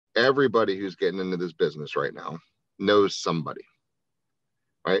Everybody who's getting into this business right now knows somebody,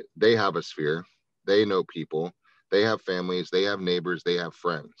 right? They have a sphere, they know people, they have families, they have neighbors, they have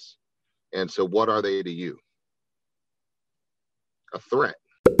friends. And so, what are they to you? A threat.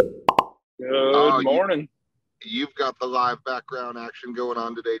 Good morning. You've got the live background action going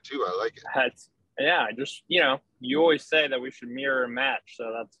on today too. I like it. Just you always say that we should mirror and match,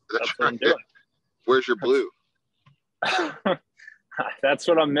 so that's what I'm doing. Where's your blue? That's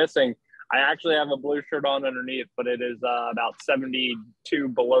what I'm missing. I actually have a blue shirt on underneath, but it is about 72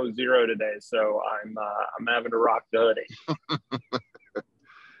 below zero today, so I'm having to rock the hoodie.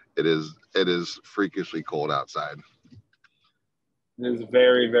 It is freakishly cold outside. It is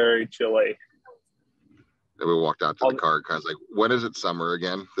very, very chilly. And we walked out to the car. I was like, when is it summer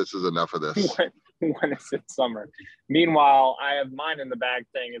again? This is enough of this. When is it summer? Meanwhile, I have mine in the bag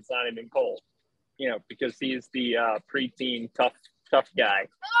saying it's not even cold, because he's the preteen tough guy.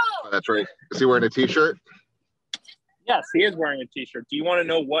 Oh, that's right. Is he wearing a T-shirt? Yes, he is wearing a T-shirt. Do you want to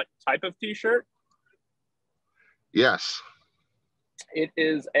know what type of T-shirt? Yes. It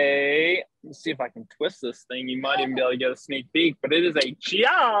is let's see if I can twist this thing. You might even be able to get a sneak peek, but it is a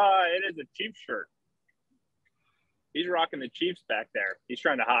Chiefs shirt. He's rocking the Chiefs back there. He's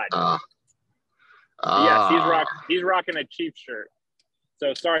trying to hide. Yes, he's rocking a Chiefs shirt.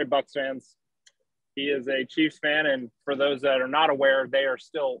 So sorry, Bucs fans. He is a Chiefs fan, and for those that are not aware, they are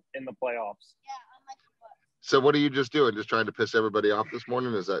still in the playoffs. So what are you just doing? Just trying to piss everybody off this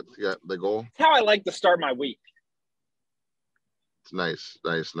morning? Is that the goal? That's how I like to start my week. It's nice.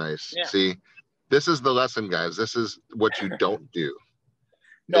 Yeah. See, this is the lesson, guys. This is what you don't do.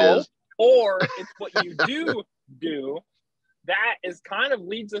 Or it's what you do. That is kind of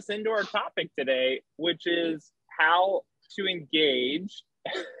leads us into our topic today, which is how to engage.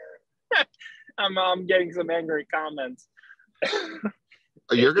 I'm getting some angry comments.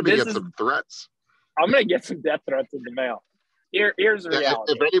 You're going to get some threats. I'm going to get some death threats in the mail. Here's the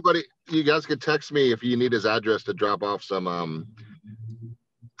reality. If anybody, you guys could text me if you need his address to drop off some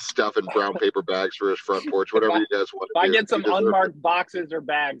stuff in brown paper bags for his front porch, whatever you guys want to do. If I get some unmarked boxes or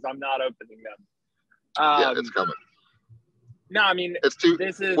bags, I'm not opening them. Yeah, it's coming. No, I mean, it's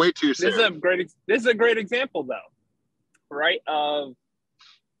way too soon. This is a great example, though, right? Of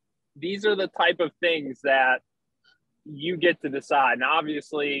these are the type of things that you get to decide. Now,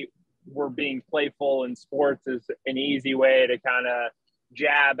 obviously, we're being playful, and sports is an easy way to kind of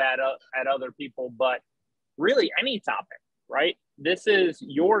jab at other people, but really any topic, right? This is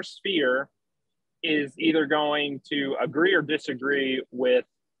your sphere is either going to agree or disagree with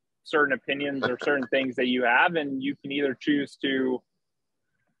certain opinions or certain things that you have, and you can either choose to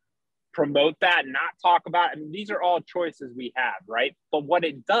promote that and not talk about it. I mean, these are all choices we have, right? But what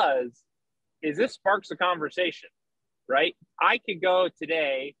it does is this sparks a conversation, right? I could go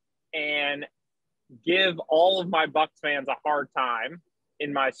today and give all of my Bucs fans a hard time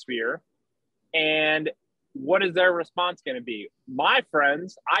in my sphere, and what is their response going to be? My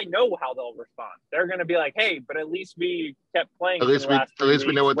friends, I know how they'll respond. They're going to be like, "Hey, but at least we kept playing. At least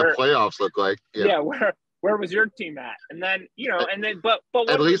we know what the playoffs look like." Yeah, where was your team at? And then but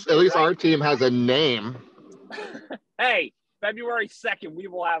at least our team has a name. Hey, February 2nd, we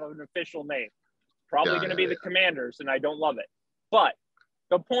will have an official name. Probably going to be the Commanders, and I don't love it. But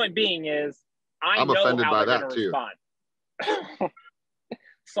the point being is, I'm know offended how by they're that going to too. Respond.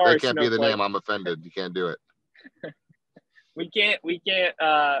 Sorry, that can't be the name. I'm offended. You can't do it. We can't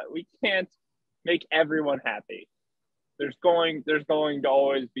make everyone happy. There's going to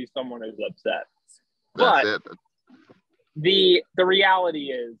always be someone who's upset. That's it. The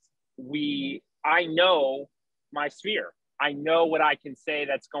reality is I know my sphere. I know what I can say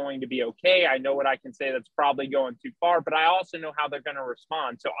that's going to be okay. I know what I can say that's probably going too far, but I also know how they're going to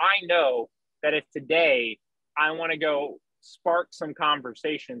respond. So I know that if today I want to go spark some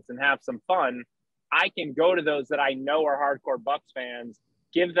conversations and have some fun, I can go to those that I know are hardcore Bucs fans,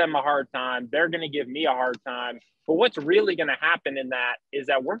 give them a hard time. They're going to give me a hard time. But what's really going to happen in that is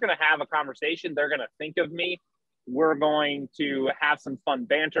that we're going to have a conversation. They're going to think of me. We're going to have some fun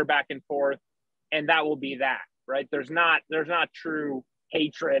banter back and forth, and that will be that, right? There's not true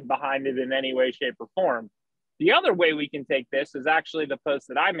hatred behind it in any way, shape, or form. The other way we can take this is actually the post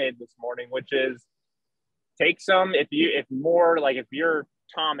that I made this morning, which is take some, if you're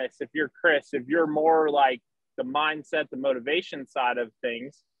Thomas, if you're Chris, if you're more like the mindset, the motivation side of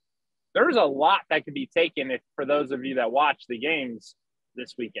things, there's a lot that could be taken for those of you that watch the games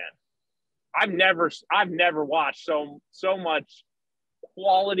this weekend. I've never watched so much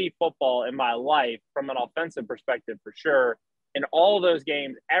quality football in my life from an offensive perspective, for sure. In all of those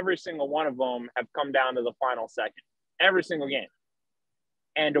games, every single one of them have come down to the final second. Every single game.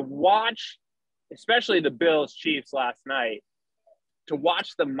 And to watch, especially the Bills Chiefs last night, to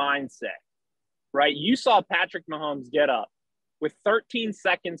watch the mindset, right? You saw Patrick Mahomes get up with 13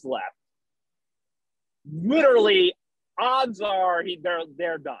 seconds left. Literally, odds are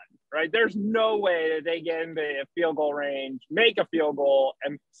they're done, right? There's no way that they get into a field goal range, make a field goal,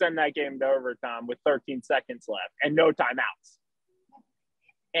 and send that game to overtime with 13 seconds left and no timeouts.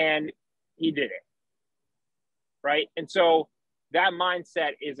 And he did it, right? And so that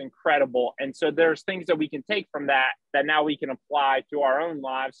mindset is incredible. And so there's things that we can take from that now we can apply to our own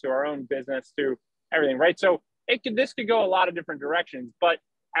lives, to our own business, to everything, right? So this could go a lot of different directions, but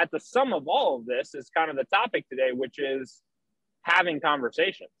at the sum of all of this is kind of the topic today, which is having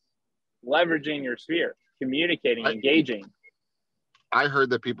conversations, leveraging your sphere, communicating, engaging. I heard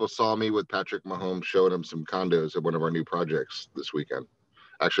that people saw me with Patrick Mahomes showing him some condos at one of our new projects this weekend.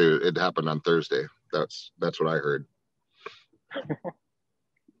 Actually, it happened on Thursday. That's what I heard.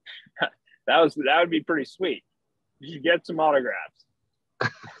 That would be pretty sweet. You should get some autographs.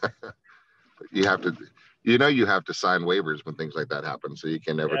 You have to sign waivers when things like that happen, so you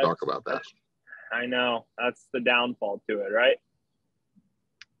can never talk about that. I know. That's the downfall to it, right?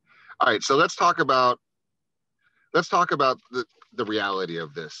 All right, so let's talk about the reality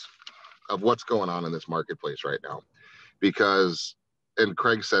of this, of what's going on in this marketplace right now. Because, and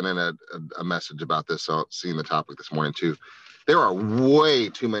Craig sent in a message about this, so seeing the topic this morning too. There are way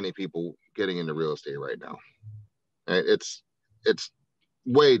too many people getting into real estate right now. It's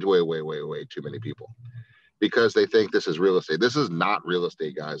way too many people, because they think this is real estate. This is not real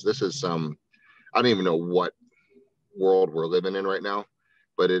estate, guys. This is I don't even know what world we're living in right now,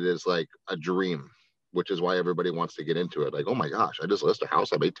 but it is like a dream, which is why everybody wants to get into it. Like, oh my gosh, I just listed a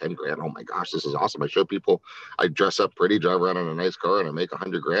house, I made 10 grand. Oh my gosh, this is awesome. I show people I dress up pretty, drive around in a nice car, and I make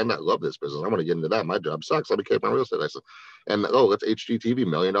 100 grand. I love this business. I want to get into that. My job sucks. Let me keep my real estate license. And let's HGTV, $1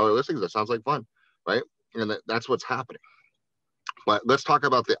 million listings. That sounds like fun, right? And that's what's happening. But let's talk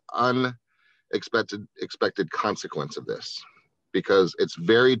about the expected consequence of this, because it's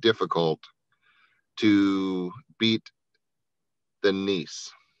very difficult to beat the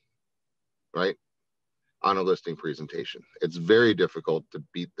niece, right, on a listing presentation. It's very difficult to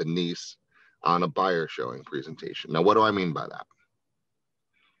beat the niece on a buyer showing presentation. Now, what do I mean by that?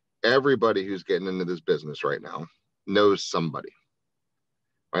 Everybody who's getting into this business right now knows somebody,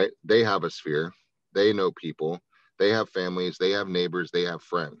 right? They have a sphere. They know people. They have families. They have neighbors. They have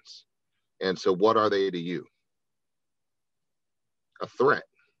friends. And so what are they to you? A threat,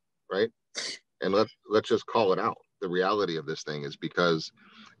 right? And let's just call it out. The reality of this thing is, because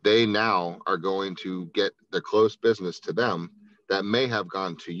they now are going to get the close business to them that may have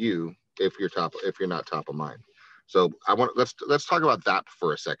gone to you if you're not top of mind. So let's talk about that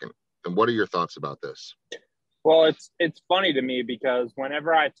for a second. And what are your thoughts about this? Well, it's funny to me, because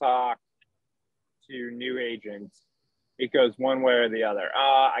whenever I talk to new agents, it goes one way or the other.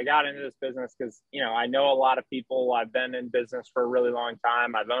 I got into this business because, I know a lot of people. I've been in business for a really long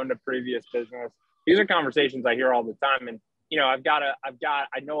time. I've owned a previous business. These are conversations I hear all the time. And,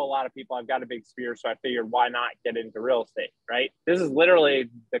 I know a lot of people. I've got a big sphere. So I figured, why not get into real estate, right? This is literally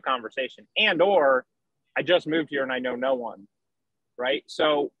the conversation. Or I just moved here and I know no one, right?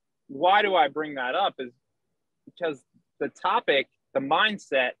 So why do I bring that up is because the topic, the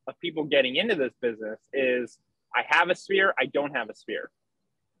mindset of people getting into this business is, I have a sphere, I don't have a sphere.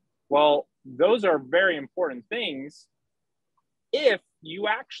 Well, those are very important things if you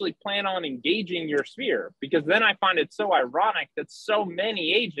actually plan on engaging your sphere, because then I find it so ironic that so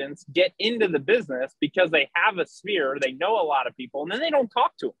many agents get into the business because they have a sphere, they know a lot of people, and then they don't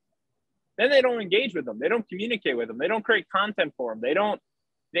talk to them. Then they don't engage with them. They don't communicate with them. They don't create content for them. They don't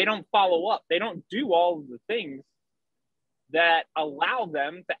follow up. They don't do all of the things that allow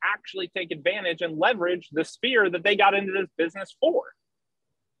them to actually take advantage and leverage the sphere that they got into this business for,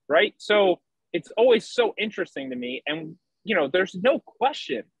 right? So it's always so interesting to me. And, there's no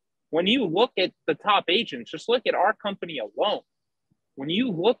question, when you look at the top agents, just look at our company alone. When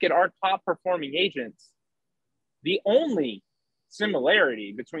you look at our top performing agents, the only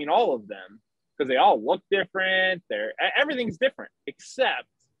similarity between all of them, because they all look different, everything's different, except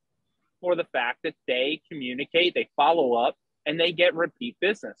for the fact that they communicate, they follow up, and they get repeat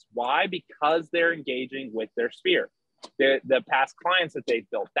business. Why? Because they're engaging with their sphere, the past clients that they've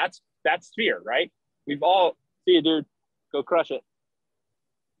built. That's sphere, right? We've all, see you, dude, go crush it.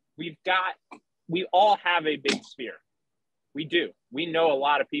 We all have a big sphere. We do. We know a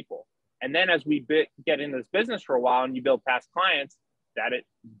lot of people. And then as we get in this business for a while and you build past clients, that it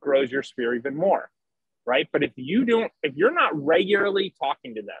grows your sphere even more, right? But if you're not regularly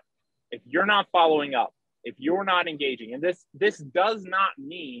talking to them, if you're not following up, if you're not engaging, and this does not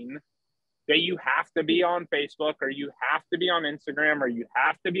mean that you have to be on Facebook or you have to be on Instagram or you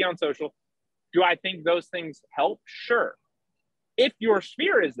have to be on social. Do I think those things help? Sure. If your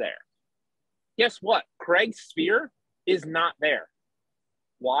sphere is there, guess what? Craig's sphere is not there.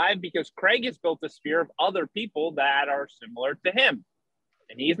 Why? Because Craig has built a sphere of other people that are similar to him,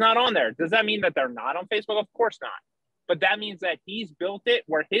 and he's not on there. Does that mean that they're not on Facebook? Of course not. But that means that he's built it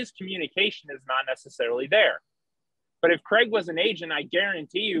where his communication is not necessarily there. But if Craig was an agent, I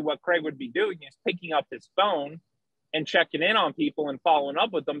guarantee you what Craig would be doing is picking up his phone and checking in on people and following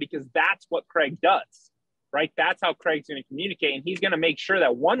up with them, because that's what Craig does, right? That's how Craig's going to communicate. And he's going to make sure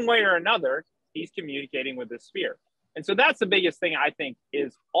that one way or another, he's communicating with his sphere. And so that's the biggest thing, I think,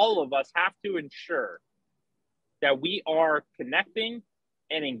 is all of us have to ensure that we are connecting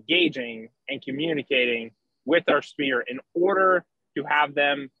and engaging and communicating with our sphere in order to have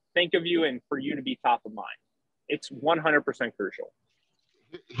them think of you and for you to be top of mind. It's 100% crucial.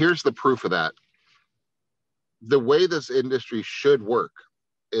 Here's the proof of that. The way this industry should work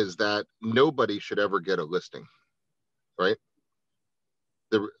is that nobody should ever get a listing, right?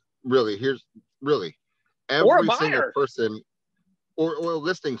 Every single person, or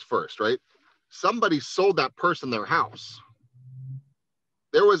listings first, right? Somebody sold that person their house.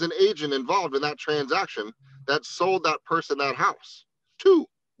 There was an agent involved in that transaction that sold that person that house. 2.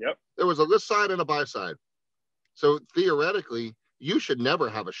 Yep. There was a list side and a buy side. So theoretically, you should never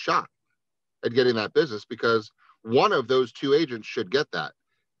have a shot at getting that business, because one of those 2 agents should get that.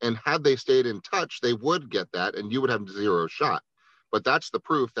 And had they stayed in touch, they would get that, and you would have 0 shot. But that's the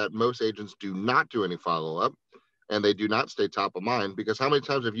proof that most agents do not do any follow-up, and they do not stay top of mind. Because how many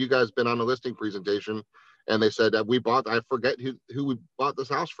times have you guys been on a listing presentation and they said that I forget who we bought this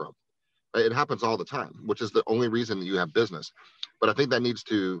house from? Right? It happens all the time, which is the only reason that you have business. But I think that needs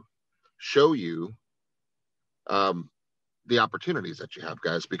to show you the opportunities that you have,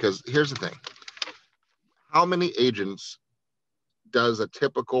 guys, because here's the thing. How many agents does a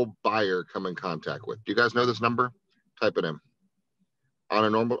typical buyer come in contact with? Do you guys know this number? Type it in.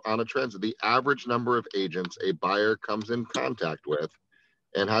 On a transit, the average number of agents a buyer comes in contact with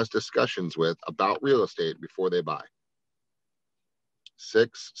and has discussions with about real estate before they buy.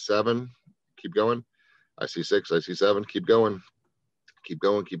 6, 7, keep going. I see 6, I see 7, keep going. Keep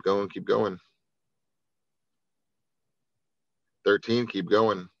going, keep going, keep going. 13, keep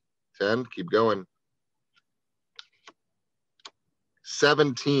going. 10, keep going.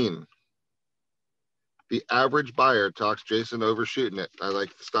 17. The average buyer talks Jason overshooting it. I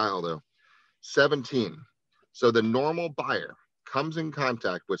like the style though. 17. So the normal buyer comes in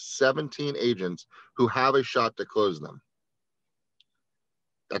contact with 17 agents who have a shot to close them.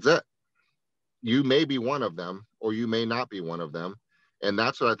 That's it. You may be one of them, or you may not be one of them. And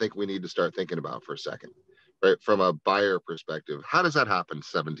that's what I think we need to start thinking about for a second, right? From a buyer perspective, how does that happen?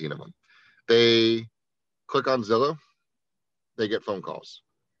 17 of them. They click on Zillow, they get phone calls.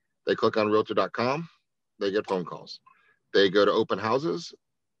 They click on realtor.com, they get phone calls. They go to open houses,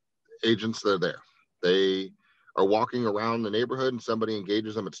 agents that are there. They are walking around the neighborhood and somebody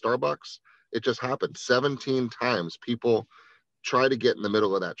engages them at Starbucks. It just happened 17 times. People try to get in the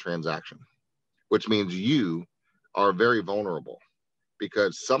middle of that transaction, which means you are very vulnerable,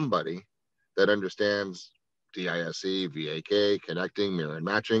 because somebody that understands DISC, VAK, connecting, mirror and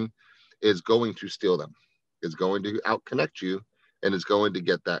matching is going to steal them, is going to out-connect you, and is going to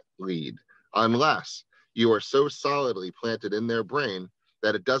get that lead, unless you are so solidly planted in their brain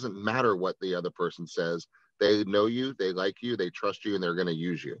that it doesn't matter what the other person says. They know you, they like you, they trust you, and they're going to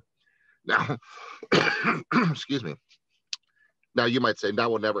use you. Now, excuse me. Now you might say, that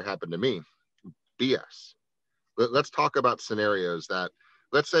will never happen to me. BS. Let's talk about scenarios that,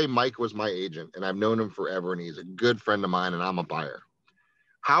 let's say Mike was my agent and I've known him forever and he's a good friend of mine and I'm a buyer.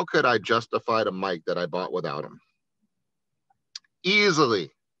 How could I justify to Mike that I bought without him? Easily.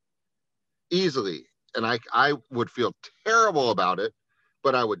 And I would feel terrible about it,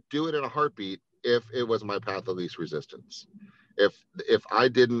 but I would do it in a heartbeat if it was my path of least resistance. If I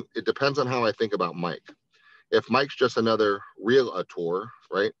didn't, it depends on how I think about Mike. If Mike's just another realtor,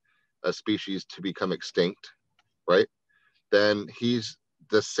 right, a species to become extinct, right, then he's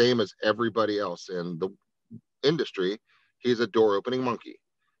the same as everybody else in the industry. He's a door opening monkey.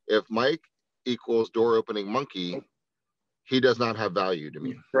 If Mike equals door opening monkey, he does not have value to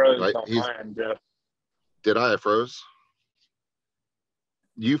me. Froze on mine, Jeff. Did I froze?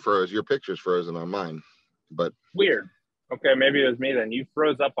 You froze. Your picture's frozen on mine, but weird. Okay, maybe it was me then. You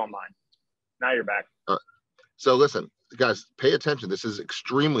froze up on mine. Now you're back. So listen, guys, pay attention. This is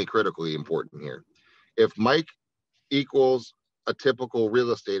extremely critically important here. If Mike equals a typical real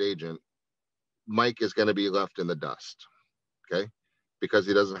estate agent, Mike is going to be left in the dust. Okay. Because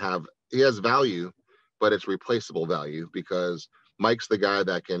he has value, but it's replaceable value, because Mike's the guy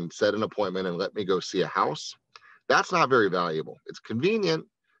that can set an appointment and let me go see a house. That's not very valuable. It's convenient,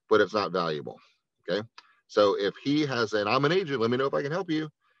 but it's not valuable. Okay. So if he has I'm an agent, let me know if I can help you,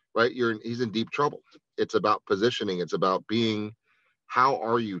 right? He's in deep trouble. It's about positioning. It's about being, how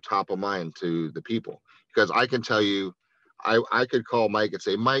are you top of mind to the people? Because I can tell you, I could call Mike and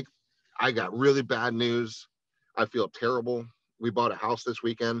say, Mike, I got really bad news. I feel terrible. We bought a house this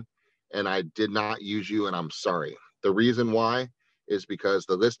weekend and I did not use you, and I'm sorry. The reason why is because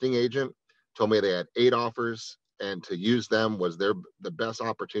the listing agent told me they had 8 offers, and to use them was the best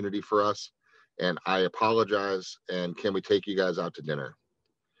opportunity for us. And I apologize. And can we take you guys out to dinner?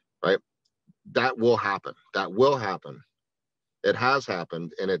 Right? That will happen. That will happen. It has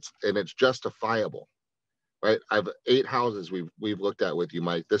happened, and it's justifiable. Right? I've 8 houses we've looked at with you,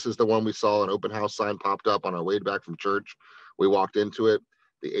 Mike. This is the one we saw, an open house sign popped up on our way back from church. We walked into it.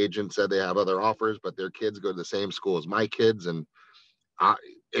 The agent said they have other offers, but their kids go to the same school as my kids, and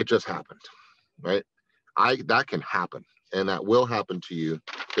it just happened. Right? That can happen, and that will happen to you,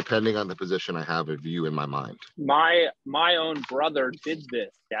 depending on the position I have of you in my mind. My own brother did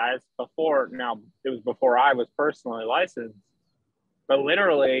this, guys, before. Now, it was before I was personally licensed, but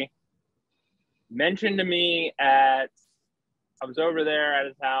literally mentioned to me I was over there at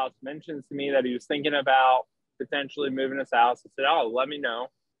his house, mentions to me that he was thinking about potentially moving his house. I said, oh, let me know.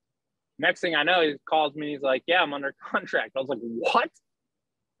 Next thing I know, he calls me and he's like, yeah, I'm under contract. I was like, what?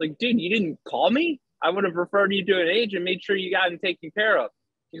 Like, dude, you didn't call me? I would have referred you to an agent, made sure you got him taken care of.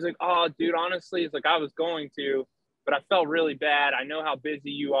 He's like, oh, dude, honestly, he's like, I was going to, but I felt really bad. I know how busy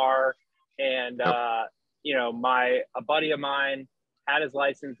you are. And, a buddy of mine had his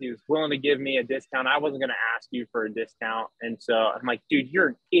license. He was willing to give me a discount. I wasn't going to ask you for a discount. And so I'm like, dude, you're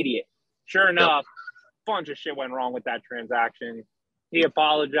an idiot. Sure enough, a bunch of shit went wrong with that transaction. He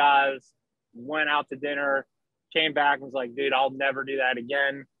apologized, went out to dinner, came back and was like, dude, I'll never do that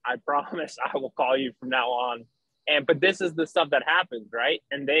again. I promise I will call you from now on. But this is the stuff that happens, right?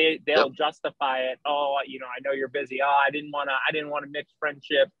 And they'll justify it. Oh, I know you're busy. Oh, I didn't want to mix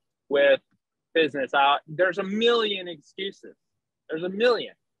friendship with business. There's a million excuses. There's a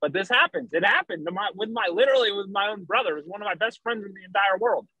million. But this happens. It happened with my own brother. It was one of my best friends in the entire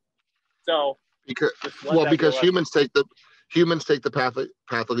world. So because humans take the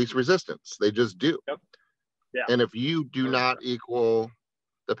path of least resistance. They just do. Yep. Yeah. And if you do not equal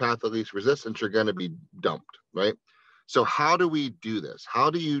the path of least resistance, you're going to be dumped, right? So how do we do this?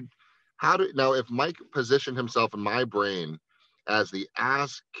 Now, if Mike positioned himself in my brain as the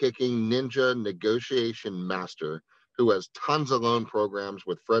ass-kicking ninja negotiation master who has tons of loan programs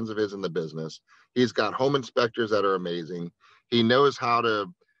with friends of his in the business, he's got home inspectors that are amazing. He knows how to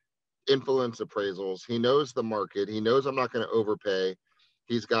influence appraisals. He knows the market. He knows I'm not going to overpay.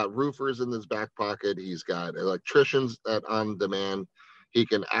 He's got roofers in his back pocket. He's got electricians on demand. He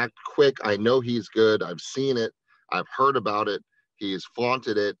can act quick. I know he's good. I've seen it. I've heard about it. He's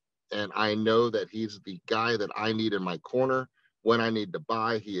flaunted it. And I know that he's the guy that I need in my corner when I need to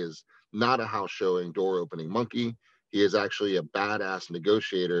buy. He is not a house showing, door opening monkey. He is actually a badass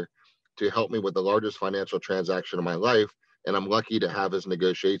negotiator to help me with the largest financial transaction of my life. And I'm lucky to have his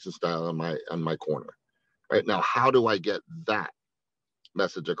negotiation style on my corner. Right now, how do I get that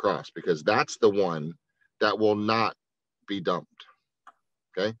message across? Because that's the one that will not be dumped.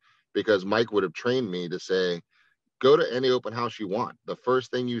 Okay, because Mike would have trained me to say, go to any open house you want. The first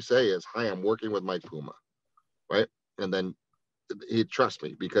thing you say is, hi, I'm working with Mike Puma, right? And then he trusts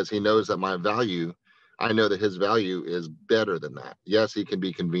me because he knows that I know that his value is better than that. Yes, he can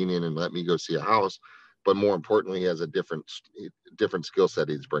be convenient and let me go see a house, but more importantly, he has a different skill set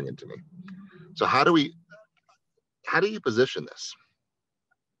he's bringing to me. So how do you position this?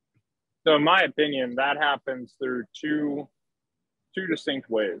 So in my opinion, that happens through two distinct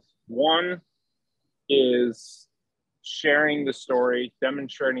ways. One is sharing the story,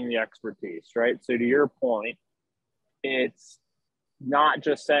 demonstrating the expertise, right? So to your point, it's not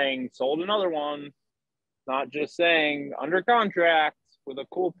just saying sold another one, not just saying under contract with a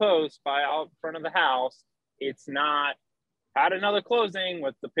cool post by out front of the house. It's not had another closing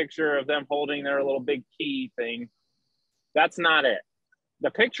with the picture of them holding their little big key thing. That's not it.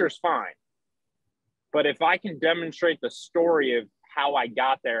 The picture's fine. But if I can demonstrate the story of how I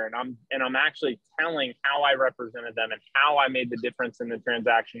got there, and I'm actually telling how I represented them and how I made the difference in the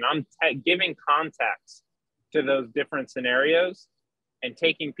transaction, I'm giving context to those different scenarios and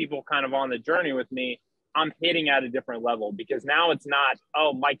taking people kind of on the journey with me, I'm hitting at a different level, because now it's not,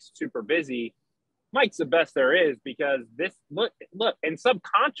 oh, Mike's super busy. Mike's the best there is, because look, and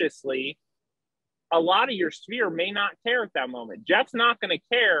subconsciously, a lot of your sphere may not care at that moment. Jeff's not going to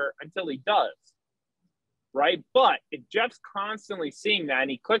care until he does, right? But if Jeff's constantly seeing that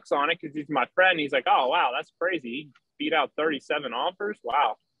and he clicks on it because he's my friend, he's like, oh, wow, that's crazy. He beat out 37 offers.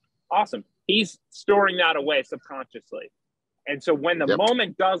 Wow, awesome. He's storing that away subconsciously. And so when the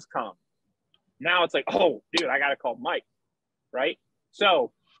moment does come, now it's like, oh, dude, I got to call Mike, right?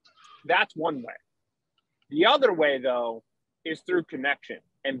 So that's one way. The other way, though, is through connection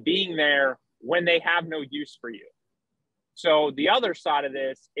and being there when they have no use for you. So the other side of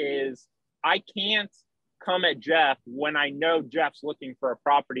this is I can't come at Jeff when I know Jeff's looking for a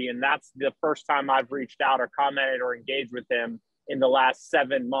property and that's the first time I've reached out or commented or engaged with him in the last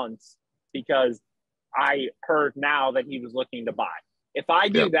 7 months because I heard now that he was looking to buy. If I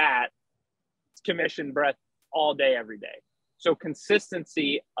do that, it's commission breath all day, every day. So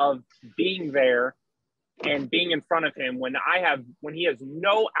consistency of being there and being in front of him when he has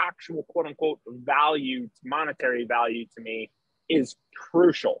no actual quote unquote value, monetary value to me is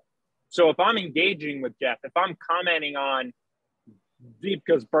crucial. So if I'm engaging with Jeff, if I'm commenting on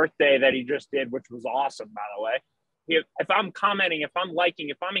Deepka's birthday that he just did, which was awesome, by the way, if I'm commenting, if I'm liking,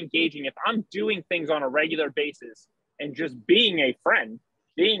 if I'm engaging, if I'm doing things on a regular basis and just being a friend,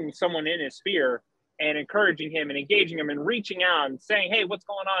 being someone in his sphere and encouraging him and engaging him and reaching out and saying, hey, what's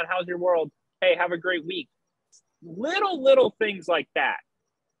going on? How's your world? Hey, have a great week. Little things like that.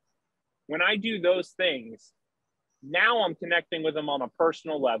 When I do those things, now I'm connecting with them on a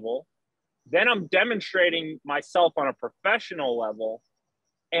personal level. Then I'm demonstrating myself on a professional level.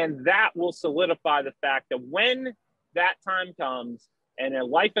 And that will solidify the fact that when that time comes and a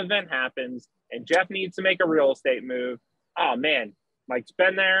life event happens and Jeff needs to make a real estate move, oh man, Mike's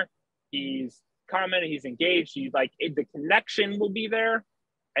been there. He's commented, he's engaged. The connection will be there.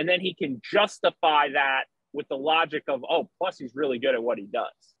 And then he can justify that with the logic of, oh, plus he's really good at what he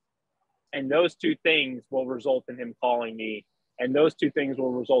does. And those two things will result in him calling me. And those two things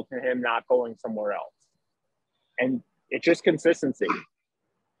will result in him not going somewhere else. And it's just consistency.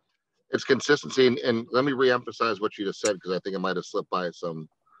 It's consistency. And let me reemphasize what you just said, because I think it might have slipped by some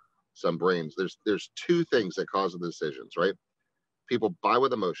brains. There's two things that cause the decisions, right? People buy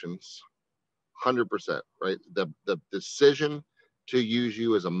with emotions, 100%, right? The decision to use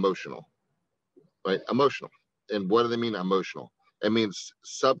you is emotional, right? Emotional. And what do they mean emotional? It means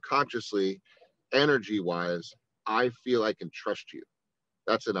subconsciously, energy-wise, I feel I can trust you.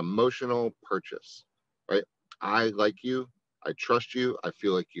 That's an emotional purchase, right? I like you. I trust you. I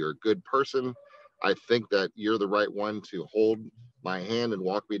feel like you're a good person. I think that you're the right one to hold my hand and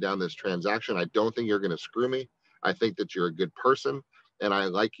walk me down this transaction. I don't think you're going to screw me. I think that you're a good person and I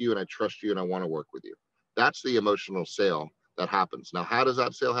like you and I trust you and I want to work with you. That's the emotional sale that happens. Now, how does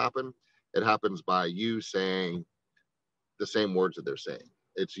that sale happen? It happens by you saying the same words that they're saying.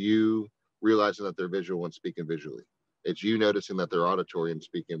 It's you realizing that they're visual and speaking visually. It's you noticing that they're auditory and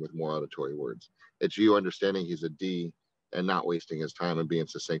speaking with more auditory words. It's you understanding he's a D and not wasting his time and being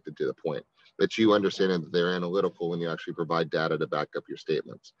succinct and to the point. It's you understanding that they're analytical when you actually provide data to back up your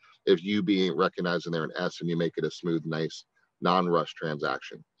statements. If you being recognizing they're an S and you make it a smooth, nice, non-rush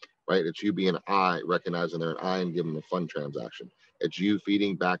transaction, right? It's you being an I, recognizing they're an I and giving them a fun transaction. It's you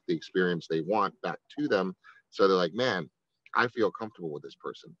feeding back the experience they want back to them. So they're like, man, I feel comfortable with this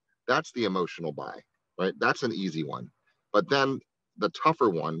person. That's the emotional buy, right? That's an easy one. But then the tougher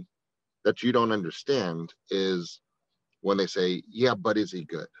one that you don't understand is when they say, yeah, but is he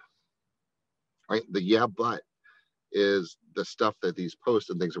good? Right? The yeah, but is the stuff that these posts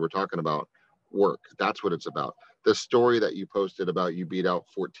and things that we're talking about work. That's what it's about. The story that you posted about you beat out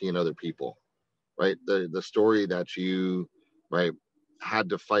 14 other people, right? The story that you, right, had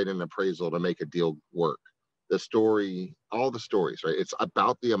to fight an appraisal to make a deal work. The story, all the stories, right? It's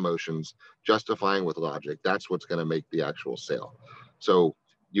about the emotions, justifying with logic. That's what's going to make the actual sale. So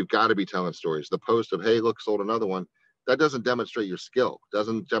you've got to be telling stories. The post of, hey, look, sold another one, that doesn't demonstrate your skill,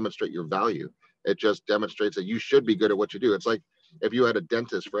 doesn't demonstrate your value. It just demonstrates that you should be good at what you do. It's like if you had a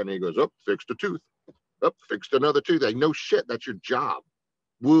dentist friend and he goes, oh, fixed a tooth. Oh, fixed another tooth. Like, no shit, that's your job.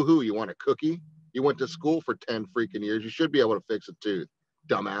 Woohoo, you want a cookie? You went to school for 10 freaking years. You should be able to fix a tooth,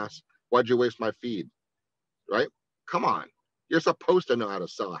 dumbass. Why'd you waste my feed? Right? Come on. You're supposed to know how to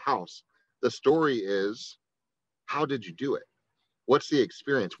sell a house. The story is, how did you do it? What's the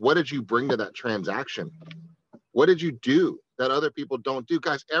experience? What did you bring to that transaction? What did you do that other people don't do?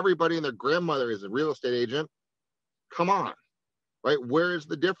 Guys, everybody and their grandmother is a real estate agent. Come on, right? Where is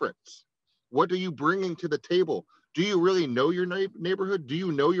the difference? What are you bringing to the table? Do you really know your neighborhood? Do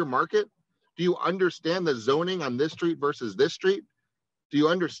you know your market? Do you understand the zoning on this street versus this street? Do you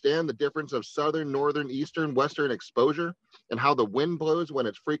understand the difference of southern, northern, eastern, western exposure and how the wind blows when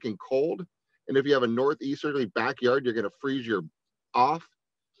it's freaking cold And if you have a northeasterly backyard, you're going to freeze your off,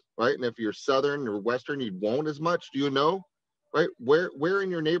 right? And if you're southern or western, you won't as much. Do you know, right? Where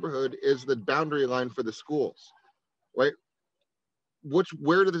in your neighborhood is the boundary line for the schools, right?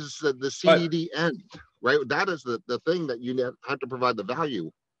 Where does the CDD end, right? That is the thing that you have to provide the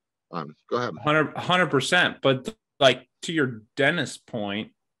value on. Go ahead. 100%. But like to your dentist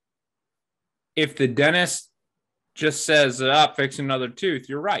point, if the dentist just says, fix another tooth,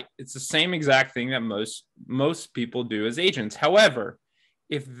 you're right. It's the same exact thing that most people do as agents. However,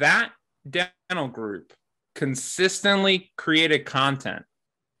 if that dental group consistently created content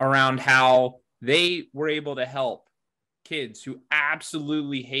around how they were able to help kids who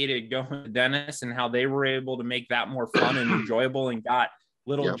absolutely hated going to the dentist and how they were able to make that more fun and enjoyable, and got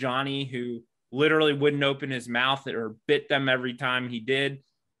little Johnny, who literally wouldn't open his mouth or bit them every time he did,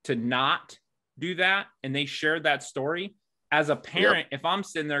 to not do that, and they shared that story. As a parent, if I'm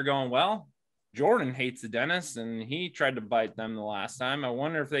sitting there going, well, Jordan hates the dentist and he tried to bite them the last time, I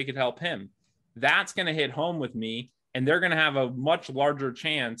wonder if they could help him. That's going to hit home with me, and they're going to have a much larger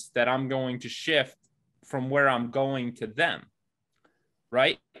chance that I'm going to shift from where I'm going to them,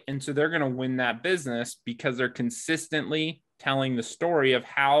 right? And so they're going to win that business because they're consistently telling the story of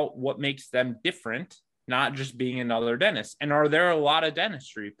what makes them different, not just being another dentist. And are there a lot of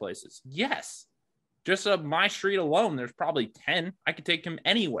dentistry places? Yes. Just up my street alone, there's probably 10. I could take them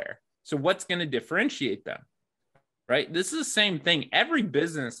anywhere. So what's going to differentiate them, right? This is the same thing. Every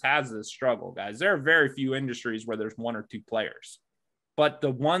business has this struggle, guys. There are very few industries where there's one or two players, but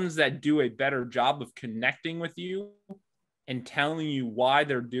the ones that do a better job of connecting with you and telling you why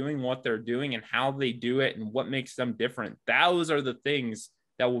they're doing what they're doing and how they do it and what makes them different, those are the things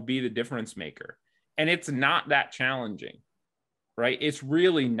that will be the difference maker. And it's not that challenging, right? It's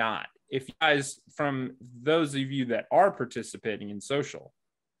really not. If you guys, from those of you that are participating in social,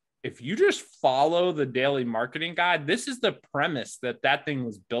 if you just follow the daily marketing guide, this is the premise that thing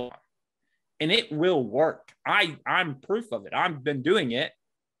was built on, and it will work. I'm proof of it. I've been doing it,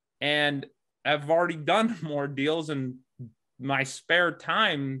 and I've already done more deals in my spare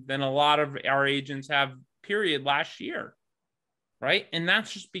time than a lot of our agents have, period, last year. Right. And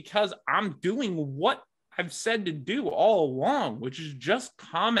that's just because I'm doing what I've said to do all along, which is just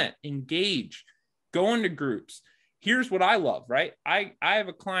comment, engage, go into groups. Here's what I love, right? I have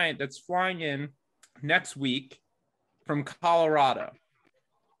a client that's flying in next week from Colorado,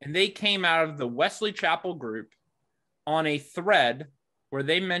 and they came out of the Wesley Chapel group on a thread where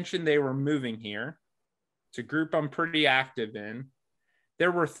they mentioned they were moving here. It's a group I'm pretty active in.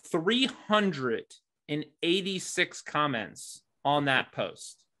 There were 386 comments on that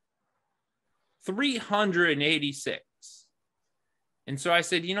post. 386. And so I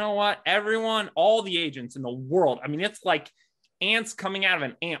said, you know what? Everyone, all the agents in the world, I mean, it's like ants coming out of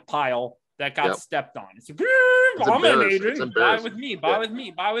an ant pile that got stepped on. It's like, I'm an agent. Buy with me, buy with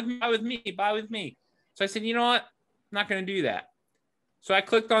me, buy with me, buy with me, buy with me. So I said, you know what? I'm not going to do that. So I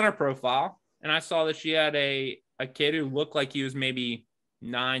clicked on her profile, and I saw that she had a kid who looked like he was maybe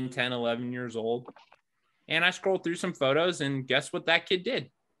 9, 10, 11 years old. And I scrolled through some photos, and guess what that kid did?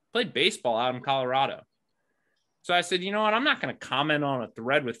 Played baseball out in Colorado. So I said, you know what? I'm not going to comment on a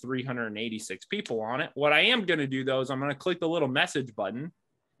thread with 386 people on it. What I am going to do, though, is I'm going to click the little message button,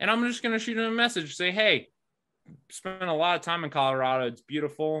 and I'm just going to shoot him a message, say, hey, spent a lot of time in Colorado. It's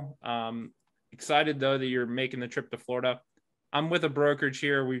beautiful. Excited, though, that you're making the trip to Florida. I'm with a brokerage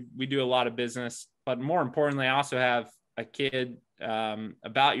here. We do a lot of business, but more importantly, I also have a kid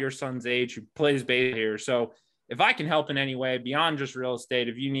about your son's age who plays baseball here. So if I can help in any way beyond just real estate,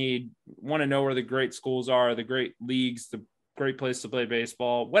 if you want to know where the great schools are, the great leagues, the great place to play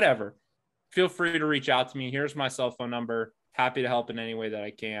baseball, whatever, feel free to reach out to me. Here's my cell phone number. Happy to help in any way that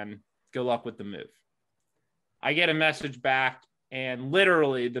I can. Good luck with the move. I get a message back, and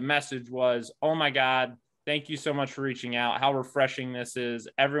literally the message was, oh my God, thank you so much for reaching out. How refreshing this is.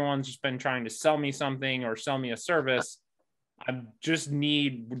 Everyone's just been trying to sell me something or sell me a service. This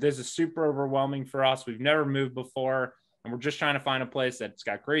is super overwhelming for us. We've never moved before, and we're just trying to find a place that's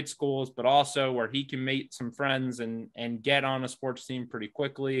got great schools, but also where he can meet some friends and get on a sports team pretty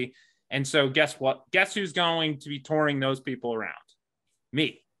quickly. And so guess what? Guess who's going to be touring those people around?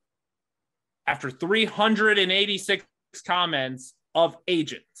 Me. After 386 comments of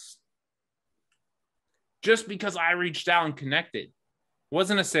agents. Just because I reached out and connected. It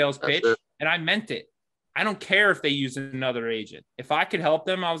wasn't a sales pitch, and I meant it. I don't care if they use another agent. If I could help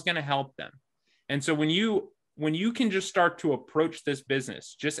them, I was going to help them. And so when you can just start to approach this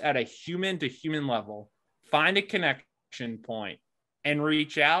business just at a human to human level, find a connection point and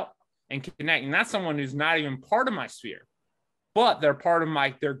reach out and connect. And that's someone who's not even part of my sphere. but they're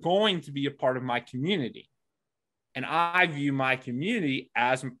going to be a part of my community. And I view my community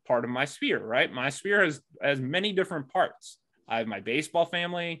as part of my sphere, right? My sphere has many different parts. I have my baseball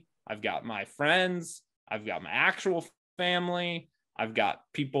family. I've got my friends. I've got my actual family. I've got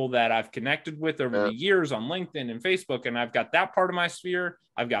people that I've connected with over the years on LinkedIn and Facebook. And I've got that part of my sphere.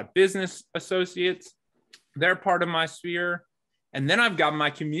 I've got business associates. They're part of my sphere. And then I've got my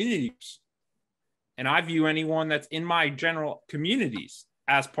communities. And I view anyone that's in my general communities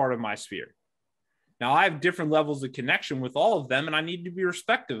as part of my sphere. Now, I have different levels of connection with all of them, and I need to be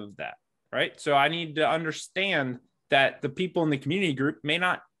respectful of that, right? So I need to understand that the people in the community group may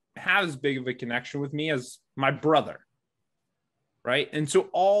not have as big of a connection with me as my brother, right? And so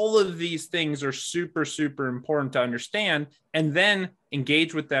all of these things are super, super important to understand and then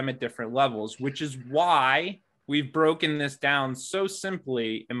engage with them at different levels, which is why we've broken this down so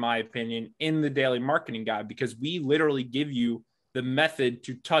simply, in my opinion, in the Daily Marketing Guide, because we literally give you the method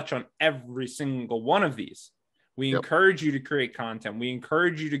to touch on every single one of these. We encourage you to create content. We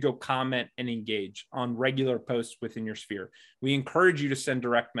encourage you to go comment and engage on regular posts within your sphere. We encourage you to send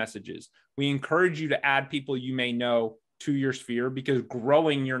direct messages. We encourage you to add people you may know to your sphere, because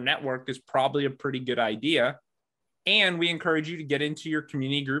growing your network is probably a pretty good idea. And we encourage you to get into your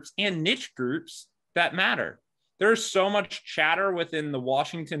community groups and niche groups that matter. There's so much chatter within the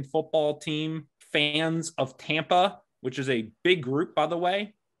Washington football team fans of Tampa, which is a big group, by the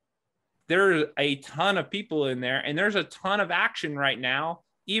way. There's a ton of people in there, and there's a ton of action right now,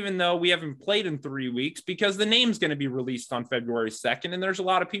 even though we haven't played in 3 weeks, because the name's going to be released on February 2nd, and there's a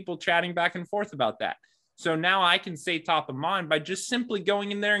lot of people chatting back and forth about that. So now I can stay top of mind by just simply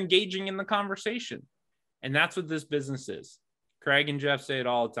going in there, engaging in the conversation. And that's what this business is. Craig and Jeff say it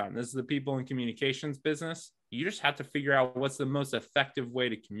all the time. This is the people in communications business. You just have to figure out what's the most effective way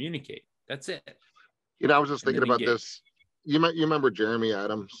to communicate. That's it. You know, I was just thinking about this. You remember Jeremy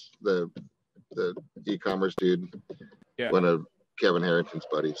Adams, the e-commerce dude, one of Kevin Harrington's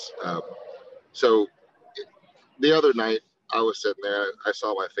buddies. So the other night I was sitting there, I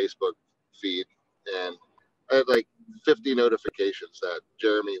saw my Facebook feed, and I had like 50 notifications that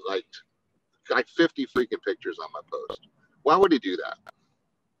Jeremy liked, like 50 freaking pictures on my post. Why would he do that?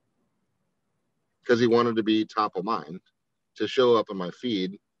 Because he wanted to be top of mind, to show up in my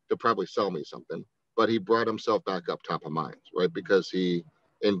feed, to probably sell me something. But he brought himself back up top of mind, right? Because he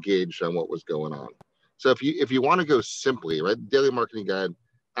engaged on what was going on. So if you want to go simply, right, Daily Marketing Guide,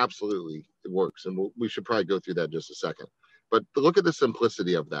 absolutely, it works. And we should probably go through that in just a second. But look at the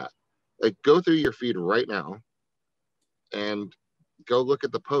simplicity of that. Like, go through your feed right now and go look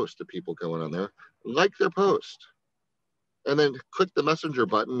at the post of people going on there, like their post, and then click the messenger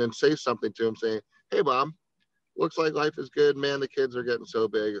button and say something to them saying, hey, Bob, looks like life is good. Man, the kids are getting so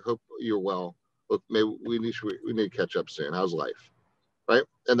big. I hope you're well. Look, maybe we need to catch up soon. How's life? Right?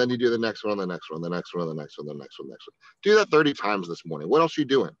 And then you do the next one, the next one, the next one, the next one, the next one, the next one. Do that 30 times this morning. What else are you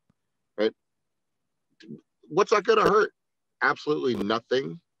doing? Right? What's that going to hurt? Absolutely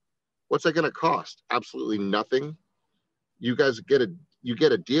nothing. What's that going to cost? Absolutely nothing. You guys get a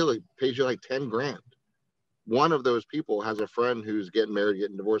deal. It pays you like 10 grand. One of those people has a friend who's getting married,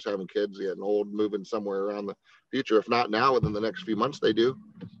 getting divorced, having kids, getting old, moving somewhere around the future. If not now, within the next few months, they do.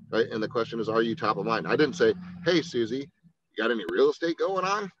 Right? And the question is, are you top of mind? I didn't say, hey, Susie, you got any real estate going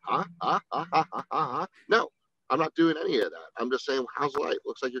on? No, I'm not doing any of that. I'm just saying, how's life?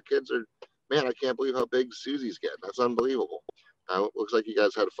 Looks like your kids are, man, I can't believe how big Susie's getting. That's unbelievable. Looks like you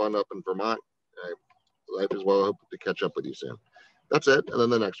guys had fun up in Vermont. Life is well. I hope to catch up with you soon. That's it. And then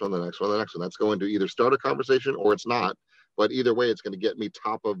the next one, the next one, the next one. That's going to either start a conversation or it's not. But either way, it's going to get me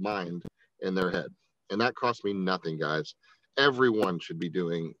top of mind in their head. And that costs me nothing, guys. Everyone should be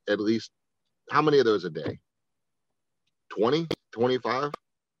doing at least, how many of those a day? 20, 25,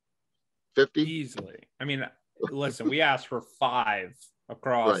 50? Easily. I mean, listen, we asked for 5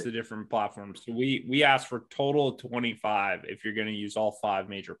 across the different platforms. So we asked for total of 25 if you're going to use all 5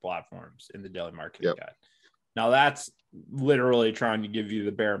 major platforms in the Daily Marketing Guide. Now, that's literally trying to give you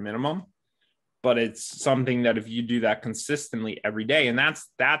the bare minimum, but it's something that if you do that consistently every day, and that's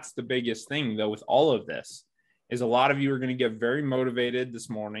the biggest thing, though, with all of this, is a lot of you are going to get very motivated this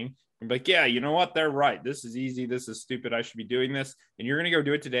morning and be like, yeah, you know what? They're right. This is easy. This is stupid. I should be doing this. And you're going to go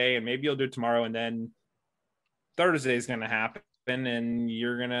do it today, and maybe you'll do it tomorrow, and then Thursday is going to happen, and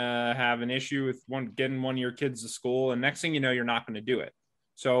you're going to have an issue with getting one of your kids to school, and next thing you know, you're not going to do it.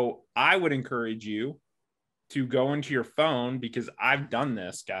 So I would encourage you to go into your phone, because I've done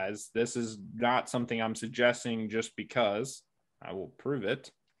this, guys. This is not something I'm suggesting just because. I will prove it.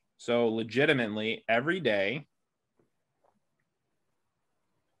 So legitimately, every day,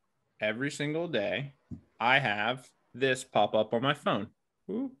 every single day, I have this pop up on my phone.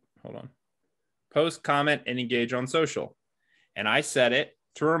 Ooh, hold on. Post, comment, and engage on social. And I set it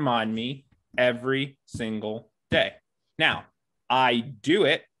to remind me every single day. Now, I do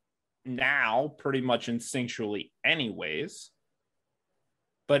it now pretty much instinctually anyways.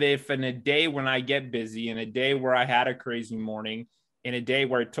 But if in a day when I get busy, in a day where I had a crazy morning, in a day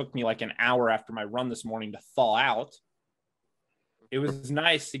where it took me like an hour after my run this morning to thaw out, it was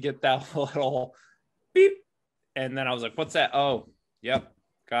nice to get that little beep. And then I was like, what's that? Oh, yep.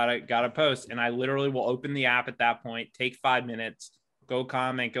 Got to post. And I literally will open the app at that point, take 5 minutes, go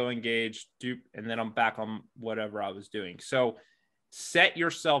comment, go engage, and then I'm back on whatever I was doing. So set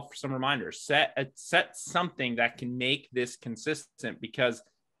yourself some reminders, set something that can make this consistent, because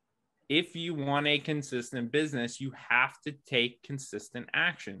if you want a consistent business, you have to take consistent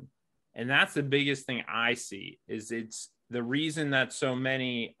action. And that's the biggest thing I see is it's the reason that so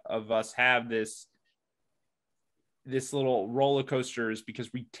many of us have this little roller coaster is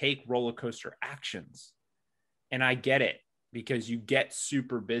because we take roller coaster actions. And I get it, because you get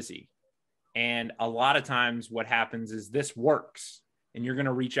super busy. And a lot of times what happens is this works and you're going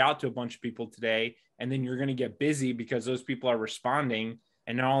to reach out to a bunch of people today, and then you're going to get busy because those people are responding.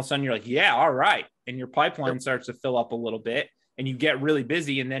 And then all of a sudden you're like, yeah, all right. And your pipeline starts to fill up a little bit and you get really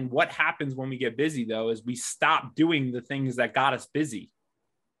busy. And then what happens when we get busy though, is we stop doing the things that got us busy.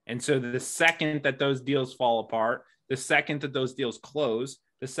 And so the second that those deals fall apart, the second that those deals close,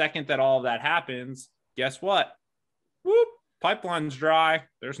 the second that all of that happens, guess what? Whoop, pipeline's dry.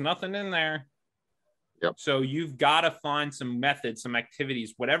 There's nothing in there. Yep. So you've got to find some methods, some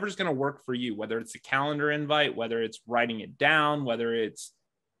activities, whatever's going to work for you, whether it's a calendar invite, whether it's writing it down, whether it's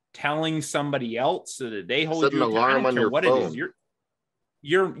telling somebody else so that they hold Set an alarm on your phone.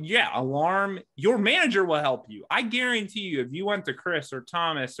 Alarm. Your manager will help you. I guarantee you, if you went to Chris or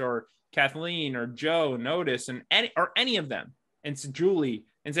Thomas or Kathleen or Joe, Notice, and any of them, and Julie,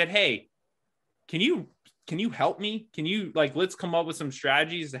 and said, hey, can you help me? Can you let's come up with some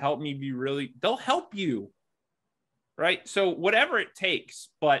strategies to help me they'll help you. Right. So whatever it takes,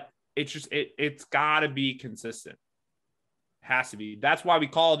 but it's gotta be consistent. It has to be. That's why we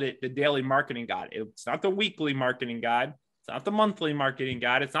called it the daily marketing guide. It's not the weekly marketing guide. It's not the monthly marketing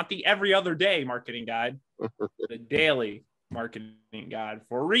guide. It's not the every other day marketing guide, the daily marketing guide,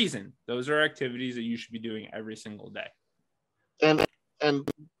 for a reason. Those are activities that you should be doing every single day. And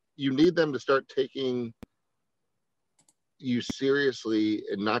you need them to start taking you seriously,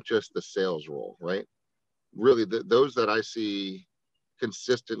 and not just the sales role, right? Really, those that I see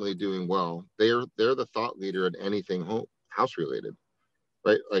consistently doing well, they're the thought leader in anything house related,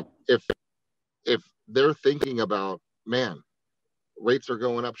 right? Like if they're thinking about, man, rates are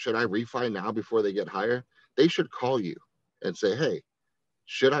going up, should I refi now before they get higher? They should call you and say, hey,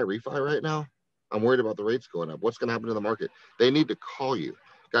 should I refi right now? I'm worried about the rates going up. What's going to happen to the market? They need to call you.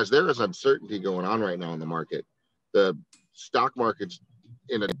 Guys, there is uncertainty going on right now in the market. The stock market's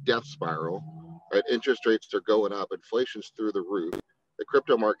in a death spiral, right? Interest rates are going up. Inflation's through the roof. The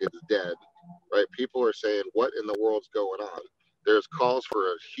crypto market's dead, right? People are saying, what in the world's going on? There's calls for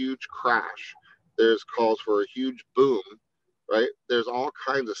a huge crash. There's calls for a huge boom, right? There's all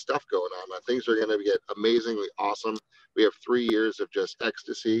kinds of stuff going on. Things are going to get amazingly awesome. We have 3 years of just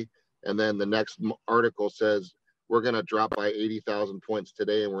ecstasy. And then the next article says, we're going to drop by 80,000 points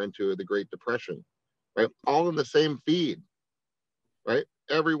today and we're into the Great Depression, right? All in the same feed, right?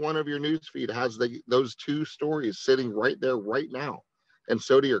 Every one of your news feed has those two stories sitting right there right now. And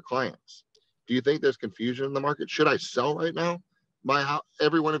so do your clients. Do you think there's confusion in the market? Should I sell right now?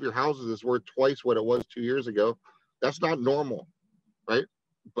 Every one of your houses is worth twice what it was 2 years ago. That's not normal, right?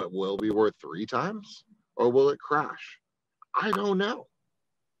 But will it be worth 3 times, or will it crash? I don't know,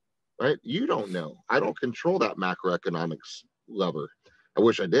 right? You don't know. I don't control that macroeconomics lever. I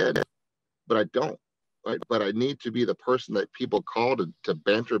wish I did, but I don't, right? But I need to be the person that people call to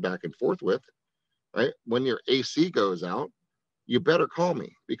banter back and forth with, right? When your AC goes out, you better call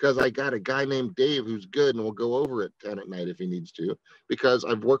me, because I got a guy named Dave who's good and will go over at 10 at night if he needs to, because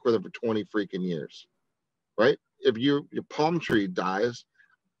I've worked with him for 20 freaking years, right? If your palm tree dies,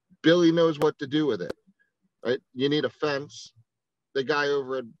 Billy knows what to do with it, right? You need a fence. The guy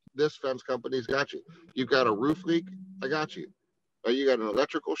over at this fence company's got you. You've got a roof leak, I got you. You got an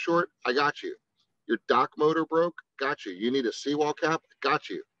electrical short, I got you. Your dock motor broke, got you. You need a seawall cap, got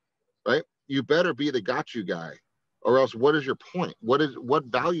you, right? You better be the got you guy, or else what is your point? What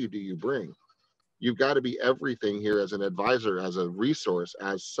value do you bring? You've got to be everything here as an advisor, as a resource,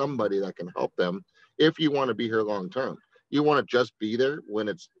 as somebody that can help them if you want to be here long term. You want to just be there when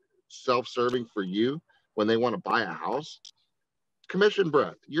it's self-serving for you, when they want to buy a house. Commission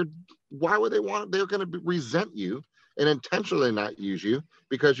breath. Why would they want it? They're going to resent you and intentionally not use you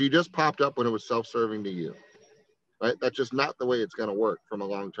because you just popped up when it was self-serving to you, right? That's just not the way it's going to work from a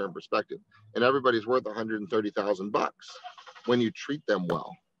long-term perspective. And everybody's worth $130,000 when you treat them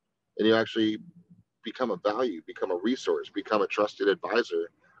well and you actually become a value, become a resource, become a trusted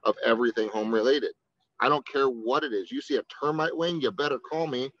advisor of everything home related. I don't care what it is. You see a termite wing, you better call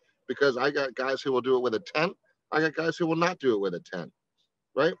me because I got guys who will do it with a tent. I got guys who will not do it with a tent,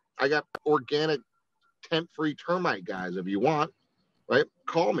 right? I got organic tent-free termite guys if you want, right?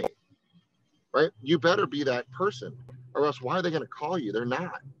 Call me, right? You better be that person or else why are they going to call you? They're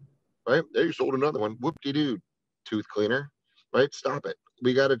not, right? They sold another one. Whoop-de-doo, tooth cleaner, right? Stop it.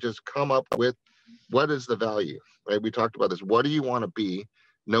 We got to just come up with what is the value, right? We talked about this. What do you want to be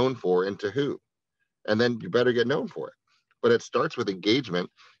known for and to who? And then you better get known for it. But it starts with engagement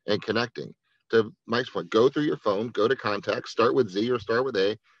and connecting. To Mike's point, go through your phone, go to contacts, start with Z or start with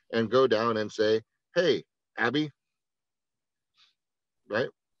A, and go down and say, hey, Abby, right?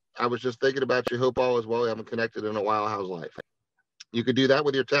 I was just thinking about you. Hope all is well. We haven't connected in a while. How's life? You could do that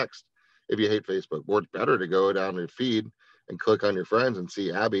with your text if you hate Facebook. Or it's better to go down your feed and click on your friends and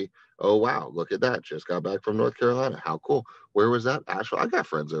see Abby. Oh, wow, look at that. Just got back from North Carolina. How cool. Where was that? Asheville. I got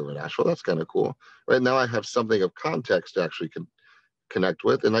friends over in Asheville. That's kind of cool. Right now I have something of context to actually connect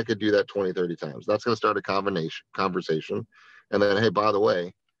with, and I could do that 20, 30 times. That's going to start a conversation. And then, hey, by the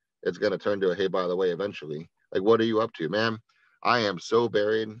way, it's going to turn to a, hey, by the way, eventually. Like, what are you up to, man? I am so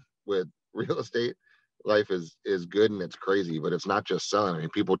buried with real estate. Life is good and it's crazy, but it's not just selling. I mean,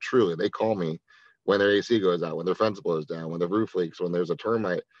 people truly, they call me when their AC goes out, when their fence blows down, when the roof leaks, when there's a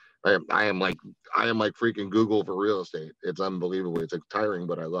termite. I am like freaking Google for real estate. It's unbelievable. It's tiring,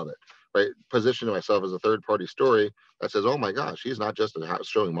 but I love it. Right? Positioning myself as a third party story that says, oh my gosh, he's not just a house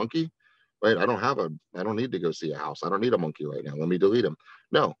showing monkey. Right? I don't need to go see a house. I don't need a monkey right now. Let me delete him.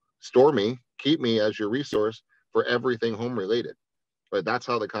 No, store me, keep me as your resource for everything home related. Right? That's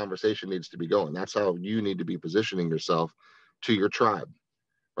how the conversation needs to be going. That's how you need to be positioning yourself to your tribe.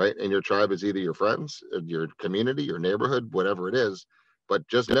 Right? And your tribe is either your friends, your community, your neighborhood, whatever it is. But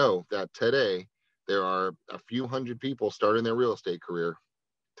just know that today there are a few hundred people starting their real estate career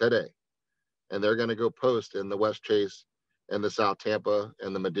today. And they're going to go post in the West Chase and the South Tampa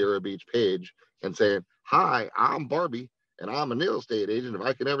and the Madeira Beach page and saying, hi, I'm Barbie and I'm a real estate agent. If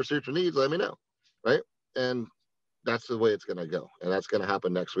I can ever suit your needs, let me know. Right? And that's the way it's going to go. And that's going to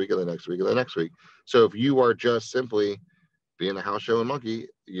happen next week and the next week and the next week. So if you are just simply being a house showing monkey,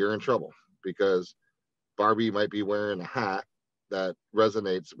 you're in trouble because Barbie might be wearing a hat that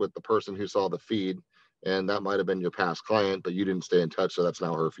resonates with the person who saw the feed. And that might have been your past client, but you didn't stay in touch. So that's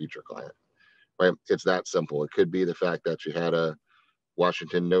now her future client, right? It's that simple. It could be the fact that you had a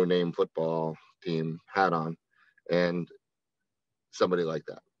Washington no-name football team hat on and somebody like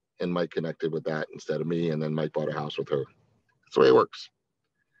that. And Mike connected with that instead of me. And then Mike bought a house with her. That's the way it works.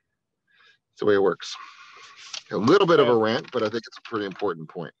 It's the way it works. A little bit of a rant, but I think it's a pretty important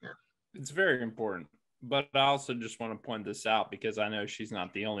point here. It's very important. But I also just want to point this out because I know she's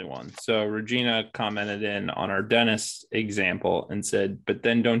not the only one. So Regina commented in on our dentist example and said, but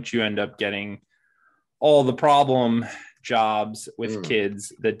then don't you end up getting all the problem jobs with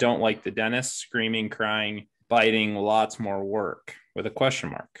kids that don't like the dentist, screaming, crying, biting, lots more work with a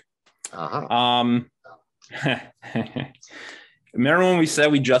question mark. Remember when we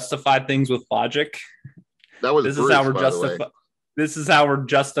said we justified things with logic? That was this Bruce, is how we're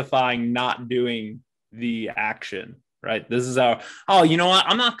justifying not doing the action, right? This is how, oh, you know what?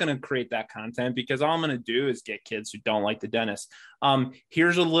 I'm not going to create that content because all I'm going to do is get kids who don't like the dentist.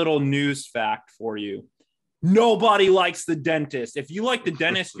 Here's a little news fact for you. Nobody likes the dentist. If you like the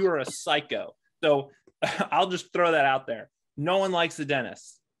dentist, you are a psycho. So I'll just throw that out there. No one likes the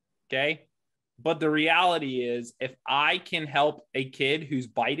dentist. Okay. But the reality is if I can help a kid who's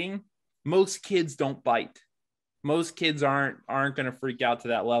biting, most kids don't bite. Most kids aren't going to freak out to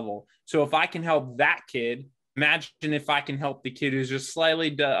that level. So if I can help that kid, imagine if I can help the kid who's just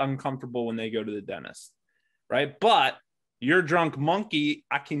slightly uncomfortable when they go to the dentist, right? But your drunk monkey,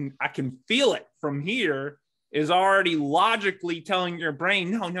 I can feel it from here, is already logically telling your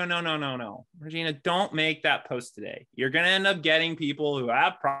brain, no. Regina, don't make that post today. You're going to end up getting people who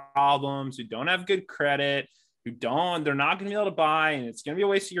have problems, who don't have good credit, they're not going to be able to buy, and it's going to be a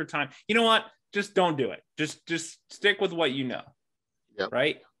waste of your time. You know what? Just don't do it. Just stick with what you know. Yep.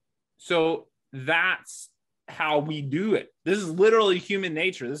 Right? So that's how we do it. This is literally human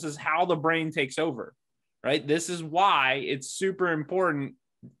nature. This is how the brain takes over, right? This is why it's super important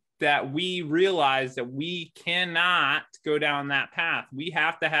that we realize that we cannot go down that path. We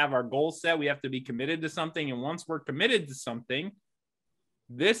have to have our goals set. We have to be committed to something. And once we're committed to something,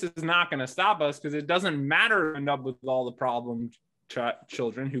 this is not going to stop us because it doesn't matter to end up with all the problem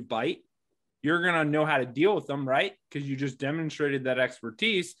children who bite. You're going to know how to deal with them, right? Because you just demonstrated that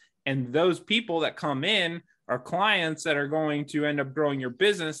expertise. And those people that come in are clients that are going to end up growing your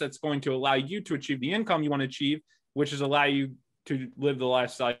business. That's going to allow you to achieve the income you want to achieve, which is allow you to live the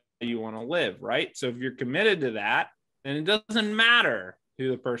lifestyle you want to live, right? So if you're committed to that, then it doesn't matter who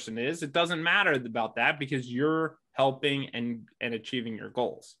the person is. It doesn't matter about that because you're helping and achieving your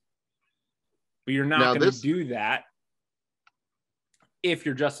goals. But you're not going to do that if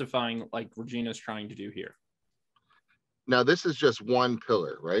you're justifying like Regina's trying to do here. Now, this is just one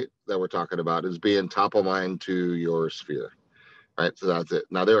pillar, right, that we're talking about is being top of mind to your sphere, right? So that's it.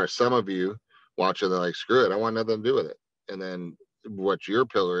 Now, there are some of you watching that like, screw it, I want nothing to do with it. And then what your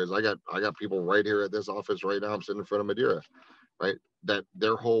pillar is, I got people right here at this office right now. I'm sitting in front of Madeira, right? That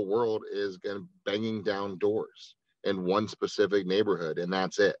their whole world is banging down doors in one specific neighborhood, and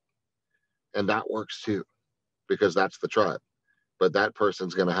that's it. And that works too, because that's the tribe. But that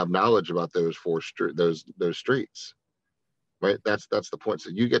person's going to have knowledge about those those streets, right? That's the point.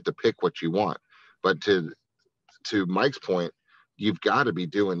 So you get to pick what you want. But to Mike's point, you've got to be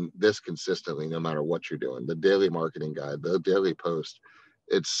doing this consistently, no matter what you're doing. The daily marketing guide, the daily post.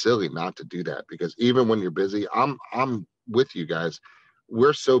 It's silly not to do that, because even when you're busy, I'm with you guys.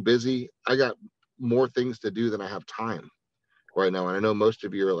 We're so busy. I got more things to do than I have time right now. And I know most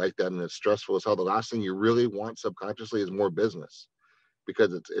of you are like that, and it's stressful as hell. The last thing you really want subconsciously is more business,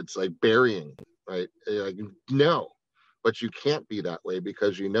 because it's like burying, right? Like, no, but you can't be that way,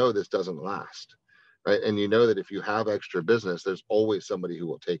 because you know this doesn't last, right? And you know that if you have extra business, there's always somebody who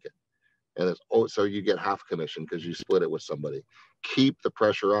will take it. And so you get half commission because you split it with somebody. Keep the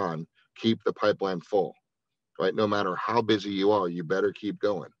pressure on, keep the pipeline full, right? No matter how busy you are, you better keep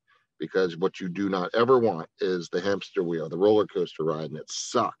going, because what you do not ever want is the hamster wheel, the roller coaster ride, and it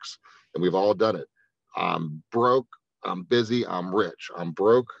sucks. And we've all done it. I'm broke, I'm busy, I'm rich. I'm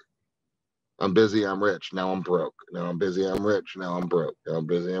broke, I'm busy, I'm rich. Now I'm broke. Now I'm busy, I'm rich. Now I'm broke. Now I'm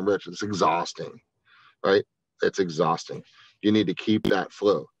busy, I'm rich. It's exhausting, right? It's exhausting. You need to keep that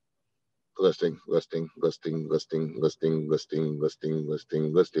flow. Listing, because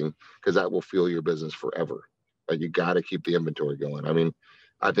that will fuel your business forever. Right? You got to keep the inventory going. I mean,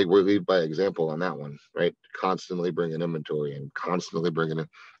 I think we lead by example on that one, right? Constantly bringing inventory and constantly bringing in.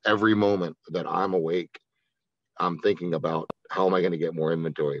 Every moment that I'm awake, I'm thinking about how am I going to get more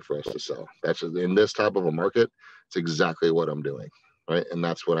inventory for us to sell. That's just, in this type of a market, it's exactly what I'm doing, right? And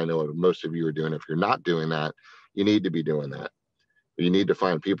that's what I know most of you are doing. If you're not doing that, you need to be doing that. You need to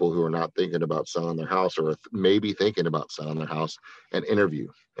find people who are not thinking about selling their house, or maybe thinking about selling their house, and interview.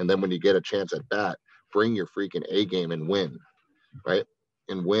 And then when you get a chance at bat, bring your freaking A game and win, right?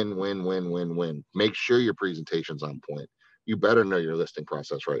 And win. Make sure your presentation's on point. You better know your listing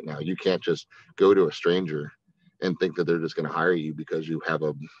process right now. You can't just go to a stranger and think that they're just going to hire you because you have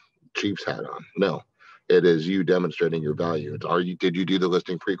a Chiefs hat on. No, it is you demonstrating your value. Did you do the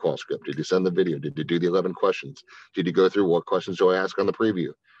listing pre-qual script? Did you send the video? Did you do the 11 questions? Did you go through what questions do I ask on the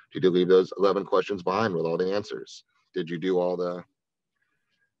preview? Did you leave those 11 questions behind with all the answers? Did you do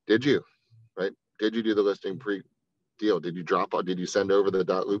did you do the listing pre-deal? Did you send over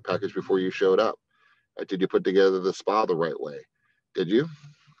the .loop package before you showed up? Did you put together the spa the right way? Did you?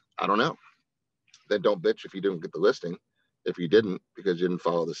 I don't know. Then don't bitch if you didn't get the listing, if you didn't, because you didn't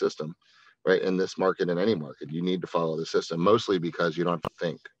follow the system, right? In this market, in any market, you need to follow the system, mostly because you don't have to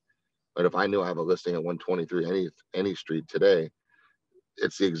think. But if I knew I have a listing at 123 any street today,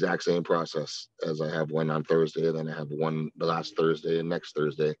 it's the exact same process as I have one on Thursday, and then I have one the last Thursday and next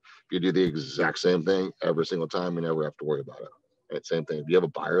Thursday. If you do the exact same thing every single time, you never have to worry about it. Right? Same thing. If you have a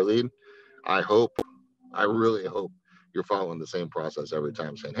buyer lead, I really hope you're following the same process every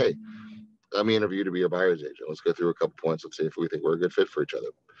time, saying, hey, let me interview you to be your buyer's agent. Let's go through a couple points. Let's see if we think we're a good fit for each other.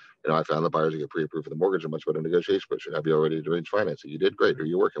 You know, I found the buyers who get pre-approved for the mortgage are much better negotiation position. Have you already arranged financing? You did great. Who are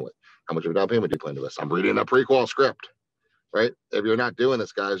you working with? How much of a down payment do you plan to list? I'm reading a pre-qual script, right? If you're not doing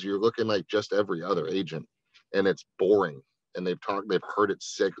this, guys, you're looking like just every other agent, and it's boring. And they've heard it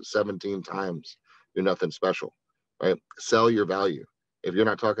 17 times. You're nothing special, right? Sell your value. If you're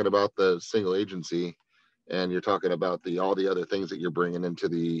not talking about the single agency and you're talking about all the other things that you're bringing into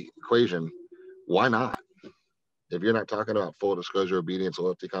the equation, why not? If you're not talking about full disclosure, obedience,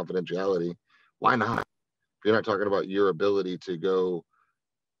 loyalty, confidentiality, why not? If you're not talking about your ability to go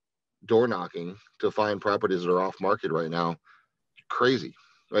door knocking to find properties that are off market right now, crazy,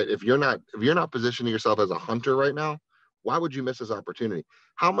 right? If you're not positioning yourself as a hunter right now, why would you miss this opportunity?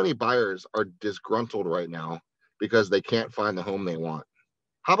 How many buyers are disgruntled right now because they can't find the home they want?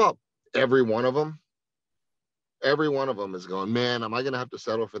 How about every one of them? Every one of them is going, man, am I going to have to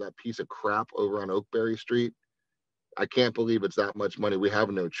settle for that piece of crap over on Oakberry Street? I can't believe it's that much money. We have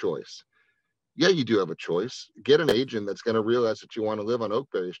no choice. Yeah, you do have a choice. Get an agent that's going to realize that you want to live on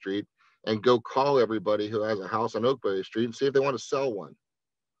Oakberry Street and go call everybody who has a house on Oakberry Street and see if they want to sell one.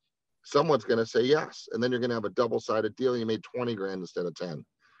 Someone's going to say yes. And then you're going to have a double-sided deal. You made 20 grand instead of 10,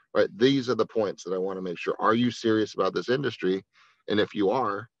 right? These are the points that I want to make sure. Are you serious about this industry? And if you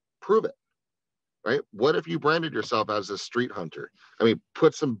are, prove it, right? What if you branded yourself as a street hunter? I mean,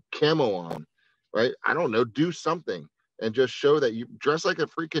 put some camo on, right? I don't know, do something and just show that you dress like a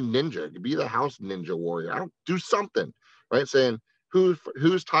freaking ninja. Be the house ninja warrior. I don't do something, right? Saying,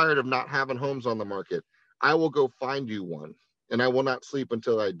 who's tired of not having homes on the market? I will go find you one, and I will not sleep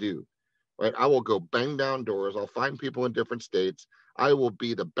until I do, right? I will go bang down doors. I'll find people in different states. I will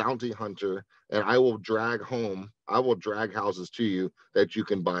be the bounty hunter, and I will drag houses to you that you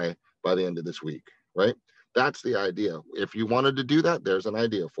can buy by the end of this week, right? That's the idea. If you wanted to do that, there's an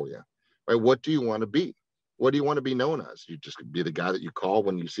idea for you, right? What do you want to be? What do you want to be known as? You just be the guy that you call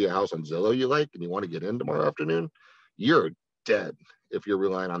when you see a house on Zillow you like and you want to get in tomorrow afternoon? You're dead if you're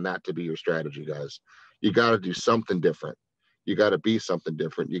relying on that to be your strategy, guys. You got to do something different. You got to be something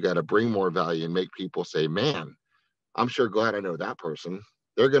different. You got to bring more value and make people say, man, I'm sure glad I know that person.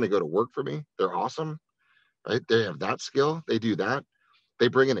 They're going to go to work for me. They're awesome, right? They have that skill. They do that. They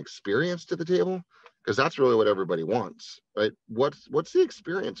bring an experience to the table, because that's really what everybody wants, right? What's the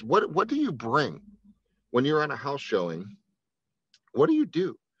experience? What do you bring when you're on a house showing? What do you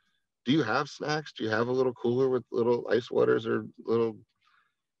do? Do you have snacks? Do you have a little cooler with little ice waters or little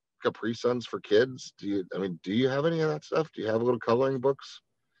Capri Suns for kids? Do you have any of that stuff? Do you have little coloring books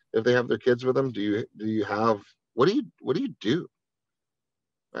if they have their kids with them? Do you have, what do you do?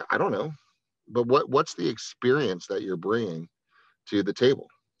 I don't know, but what's the experience that you're bringing to the table?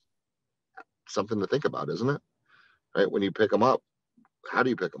 Something to think about, isn't it? Right? When you pick them up, how do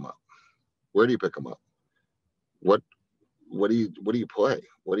you pick them up? Where do you pick them up? What do you play?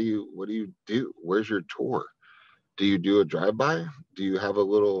 What do you do? Where's your tour? Do you do a drive-by? Do you have a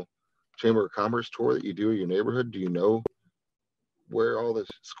little Chamber of Commerce tour that you do in your neighborhood? Do you know where all the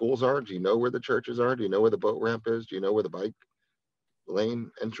schools are? Do you know where the churches are? Do you know where the boat ramp is? Do you know where the bike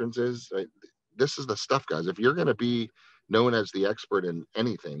lane entrance is? Right? This is the stuff, guys. If you're going to be known as the expert in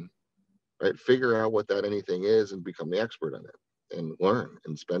anything, right, figure out what that anything is and become the expert in it, and learn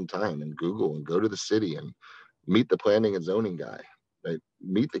and spend time and Google and go to the city and meet the planning and zoning guy, right?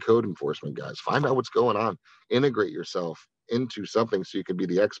 Meet the code enforcement guys, find out what's going on, integrate yourself into something so you can be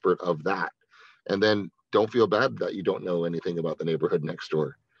the expert of that. And then don't feel bad that you don't know anything about the neighborhood next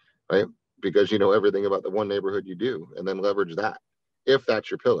door, right? Because you know everything about the one neighborhood you do, and then leverage that if that's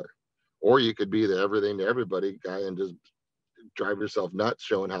your pillar. Or you could be the everything to everybody guy and just drive yourself nuts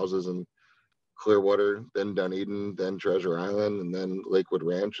showing houses in Clearwater, then Dunedin, then Treasure Island, and then Lakewood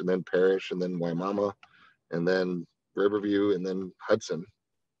Ranch, and then Parrish, and then Waimama, and then Riverview, and then Hudson.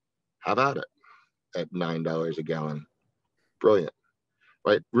 Have at it at $9 a gallon. Brilliant,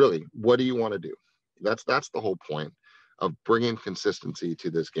 right? Really, what do you want to do? That's the whole point of bringing consistency to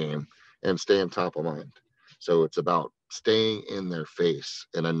this game and staying top of mind. So it's about staying in their face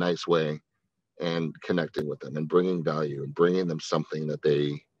in a nice way and connecting with them and bringing value and bringing them something that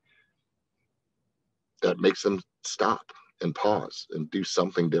makes them stop and pause and do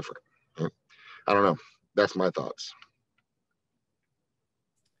something different. Right? I don't know. That's my thoughts.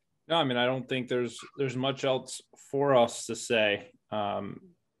 No, I mean, I don't think there's much else for us to say.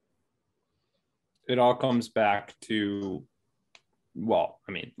 It all comes back to, well,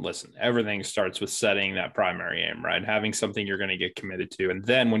 I mean, listen, everything starts with setting that primary aim, right? Having something you're going to get committed to. And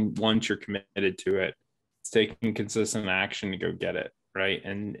then once you're committed to it, it's taking consistent action to go get it, right?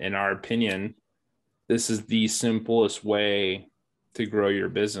 And in our opinion, this is the simplest way to grow your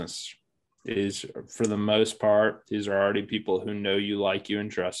business. Is, for the most part, these are already people who know you, like you,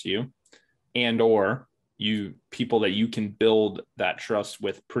 and trust you, and or people that you can build that trust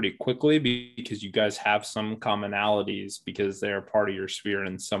with pretty quickly because you guys have some commonalities because they're part of your sphere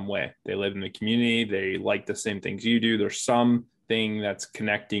in some way. They live in the community. They like the same things you do. There's something that's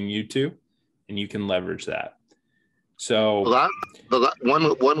connecting you two, and you can leverage that. So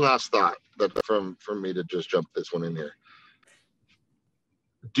one last thought that from me to just jump this one in here.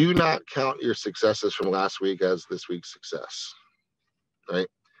 Do not count your successes from last week as this week's success, right?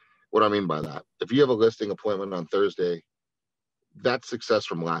 What do I mean by that? If you have a listing appointment on Thursday, that's success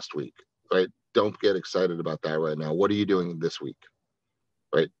from last week, right? Don't get excited about that right now. What are you doing this week,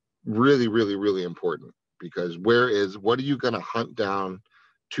 right? Really, really, really important, because what are you going to hunt down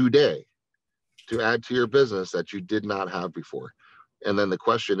today to add to your business that you did not have before? And then the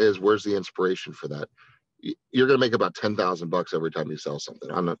question is, where's the inspiration for that? you're going to make about $10,000 every time you sell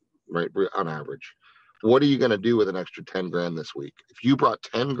something on average. What are you going to do with an extra 10 grand this week? If you brought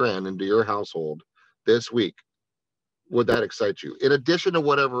 10 grand into your household this week, would that excite you? In addition to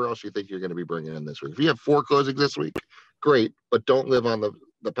whatever else you think you're going to be bringing in this week. If you have 4 closings this week, great, but don't live on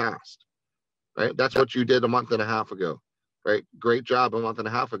the past, right? That's what you did a month and a half ago, right? Great job a month and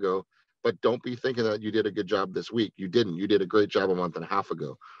a half ago, but don't be thinking that you did a good job this week. You didn't. You did a great job a month and a half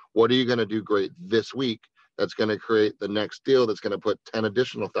ago. What are you going to do great this week that's going to create the next deal that's going to put 10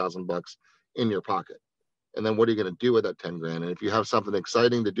 additional $1,000 in your pocket? And then what are you going to do with that 10 grand? And if you have something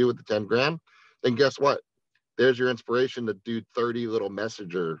exciting to do with the 10 grand, then guess what? There's your inspiration to do 30 little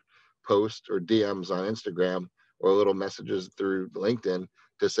messenger posts or DMs on Instagram or little messages through LinkedIn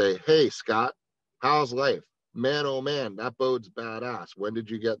to say, hey, Scott, how's life? Man, oh man, that bode's badass. When did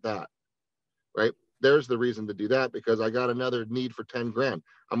you get that? Right? There's the reason to do that, because I got another need for 10 grand.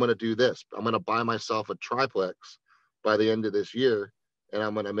 I'm going to do this. I'm going to buy myself a triplex by the end of this year, and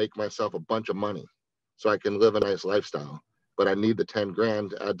I'm going to make myself a bunch of money so I can live a nice lifestyle. But I need the 10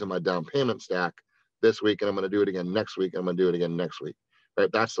 grand to add to my down payment stack this week, and I'm going to do it again next week. I'm going to do it again next week.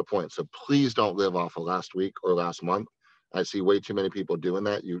 Right? That's the point. So please don't live off of last week or last month. I see way too many people doing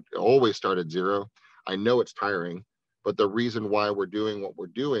that. You always start at zero. I know it's tiring, but the reason why we're doing what we're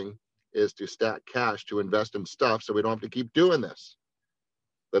doing is to stack cash to invest in stuff so we don't have to keep doing this.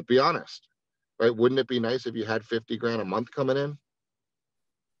 Let's be honest, right? Wouldn't it be nice if you had 50 grand a month coming in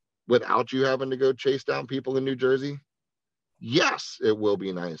without you having to go chase down people in New Jersey? Yes, it will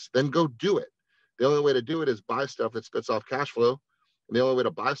be nice. Then go do it. The only way to do it is buy stuff that spits off cash flow. And the only way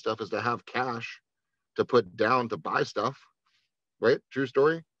to buy stuff is to have cash to put down to buy stuff, right? True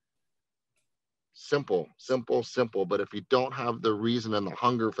story. Simple, simple, simple. But if you don't have the reason and the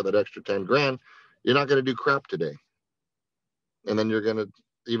hunger for that extra 10 grand, you're not going to do crap today. And then you're going to,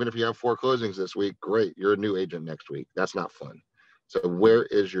 even if you have 4 closings this week, great. You're a new agent next week. That's not fun. So where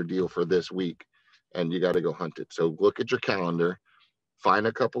is your deal for this week? And you got to go hunt it. So look at your calendar, find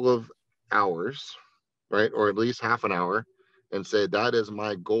a couple of hours, right? Or at least half an hour, and say, that is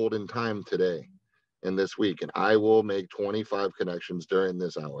my golden time today and this week. And I will make 25 connections during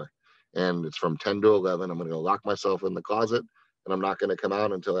this hour. And it's from 10 to 11. I'm going to go lock myself in the closet, and I'm not going to come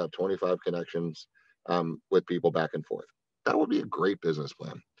out until I have 25 connections with people back and forth. That would be a great business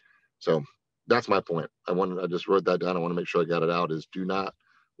plan. So that's my point. I just wrote that down. I want to make sure I got it out, is do not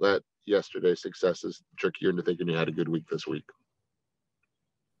let yesterday's successes trick you into thinking you had a good week this week.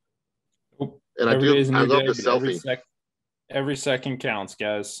 And I love the selfie. Every second counts,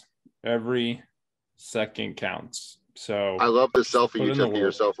 guys. Every second counts. So I love the selfie you took of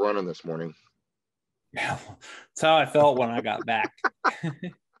yourself running this morning. That's how I felt when I got back.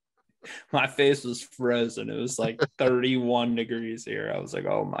 My face was frozen. It was like 31 degrees here. I was like,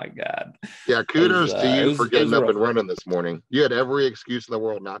 oh my God. Yeah, kudos to you for getting up and running this morning. You had every excuse in the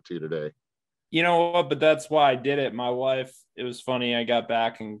world not to today. You know what? But that's why I did it. My wife, it was funny. I got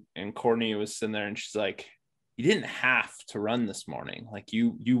back and Courtney was sitting there and she's like, you didn't have to run this morning. Like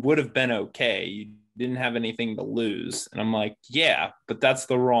you would have been okay. You didn't have anything to lose. And I'm like, yeah, but that's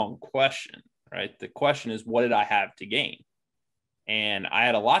the wrong question, right? The question is, what did I have to gain? And I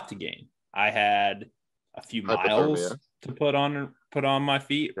had a lot to gain. I had a few miles to put on my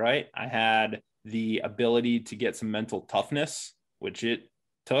feet, right? I had the ability to get some mental toughness, which it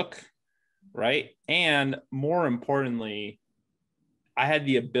took, right? And more importantly, I had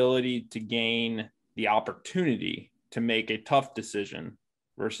the ability to gain the opportunity to make a tough decision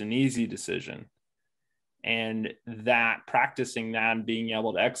versus an easy decision. And that practicing that and being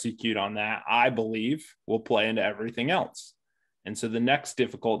able to execute on that, I believe, will play into everything else. And so the next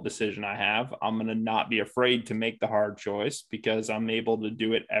difficult decision I have, I'm going to not be afraid to make the hard choice because I'm able to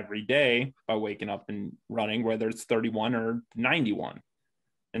do it every day by waking up and running, whether it's 31 or 91.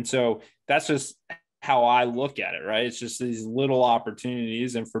 And so that's just how I look at it, right? It's just these little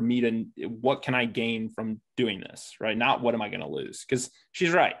opportunities. And for me to, what can I gain from doing this, right? Not what am I going to lose? Because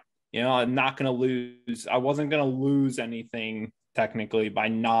she's right. You know, I'm not going to lose. I wasn't going to lose anything technically by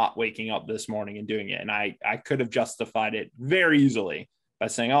not waking up this morning and doing it. And I could have justified it very easily by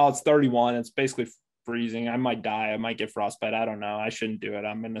saying, oh, it's 31. It's basically freezing. I might die. I might get frostbite. I don't know. I shouldn't do it.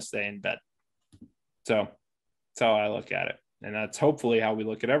 I'm going to stay in bed. So that's how I look at it. And that's hopefully how we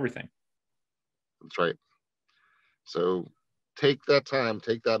look at everything. That's right. So take that time,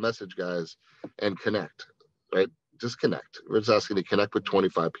 take that message, guys, and connect, right? Just connect. We're just asking to connect with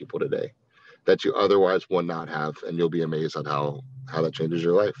 25 people today that you otherwise would not have, and you'll be amazed at how that changes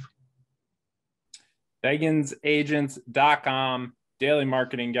your life. BeggensAgents.com, daily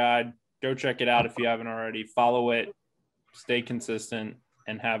marketing guide. Go check it out if you haven't already. Follow it, stay consistent,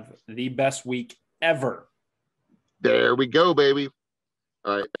 and have the best week ever. There we go, baby.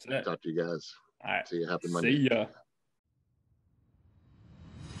 All right. That's it. Talk to you guys. All right. See you. Happy Monday. See ya.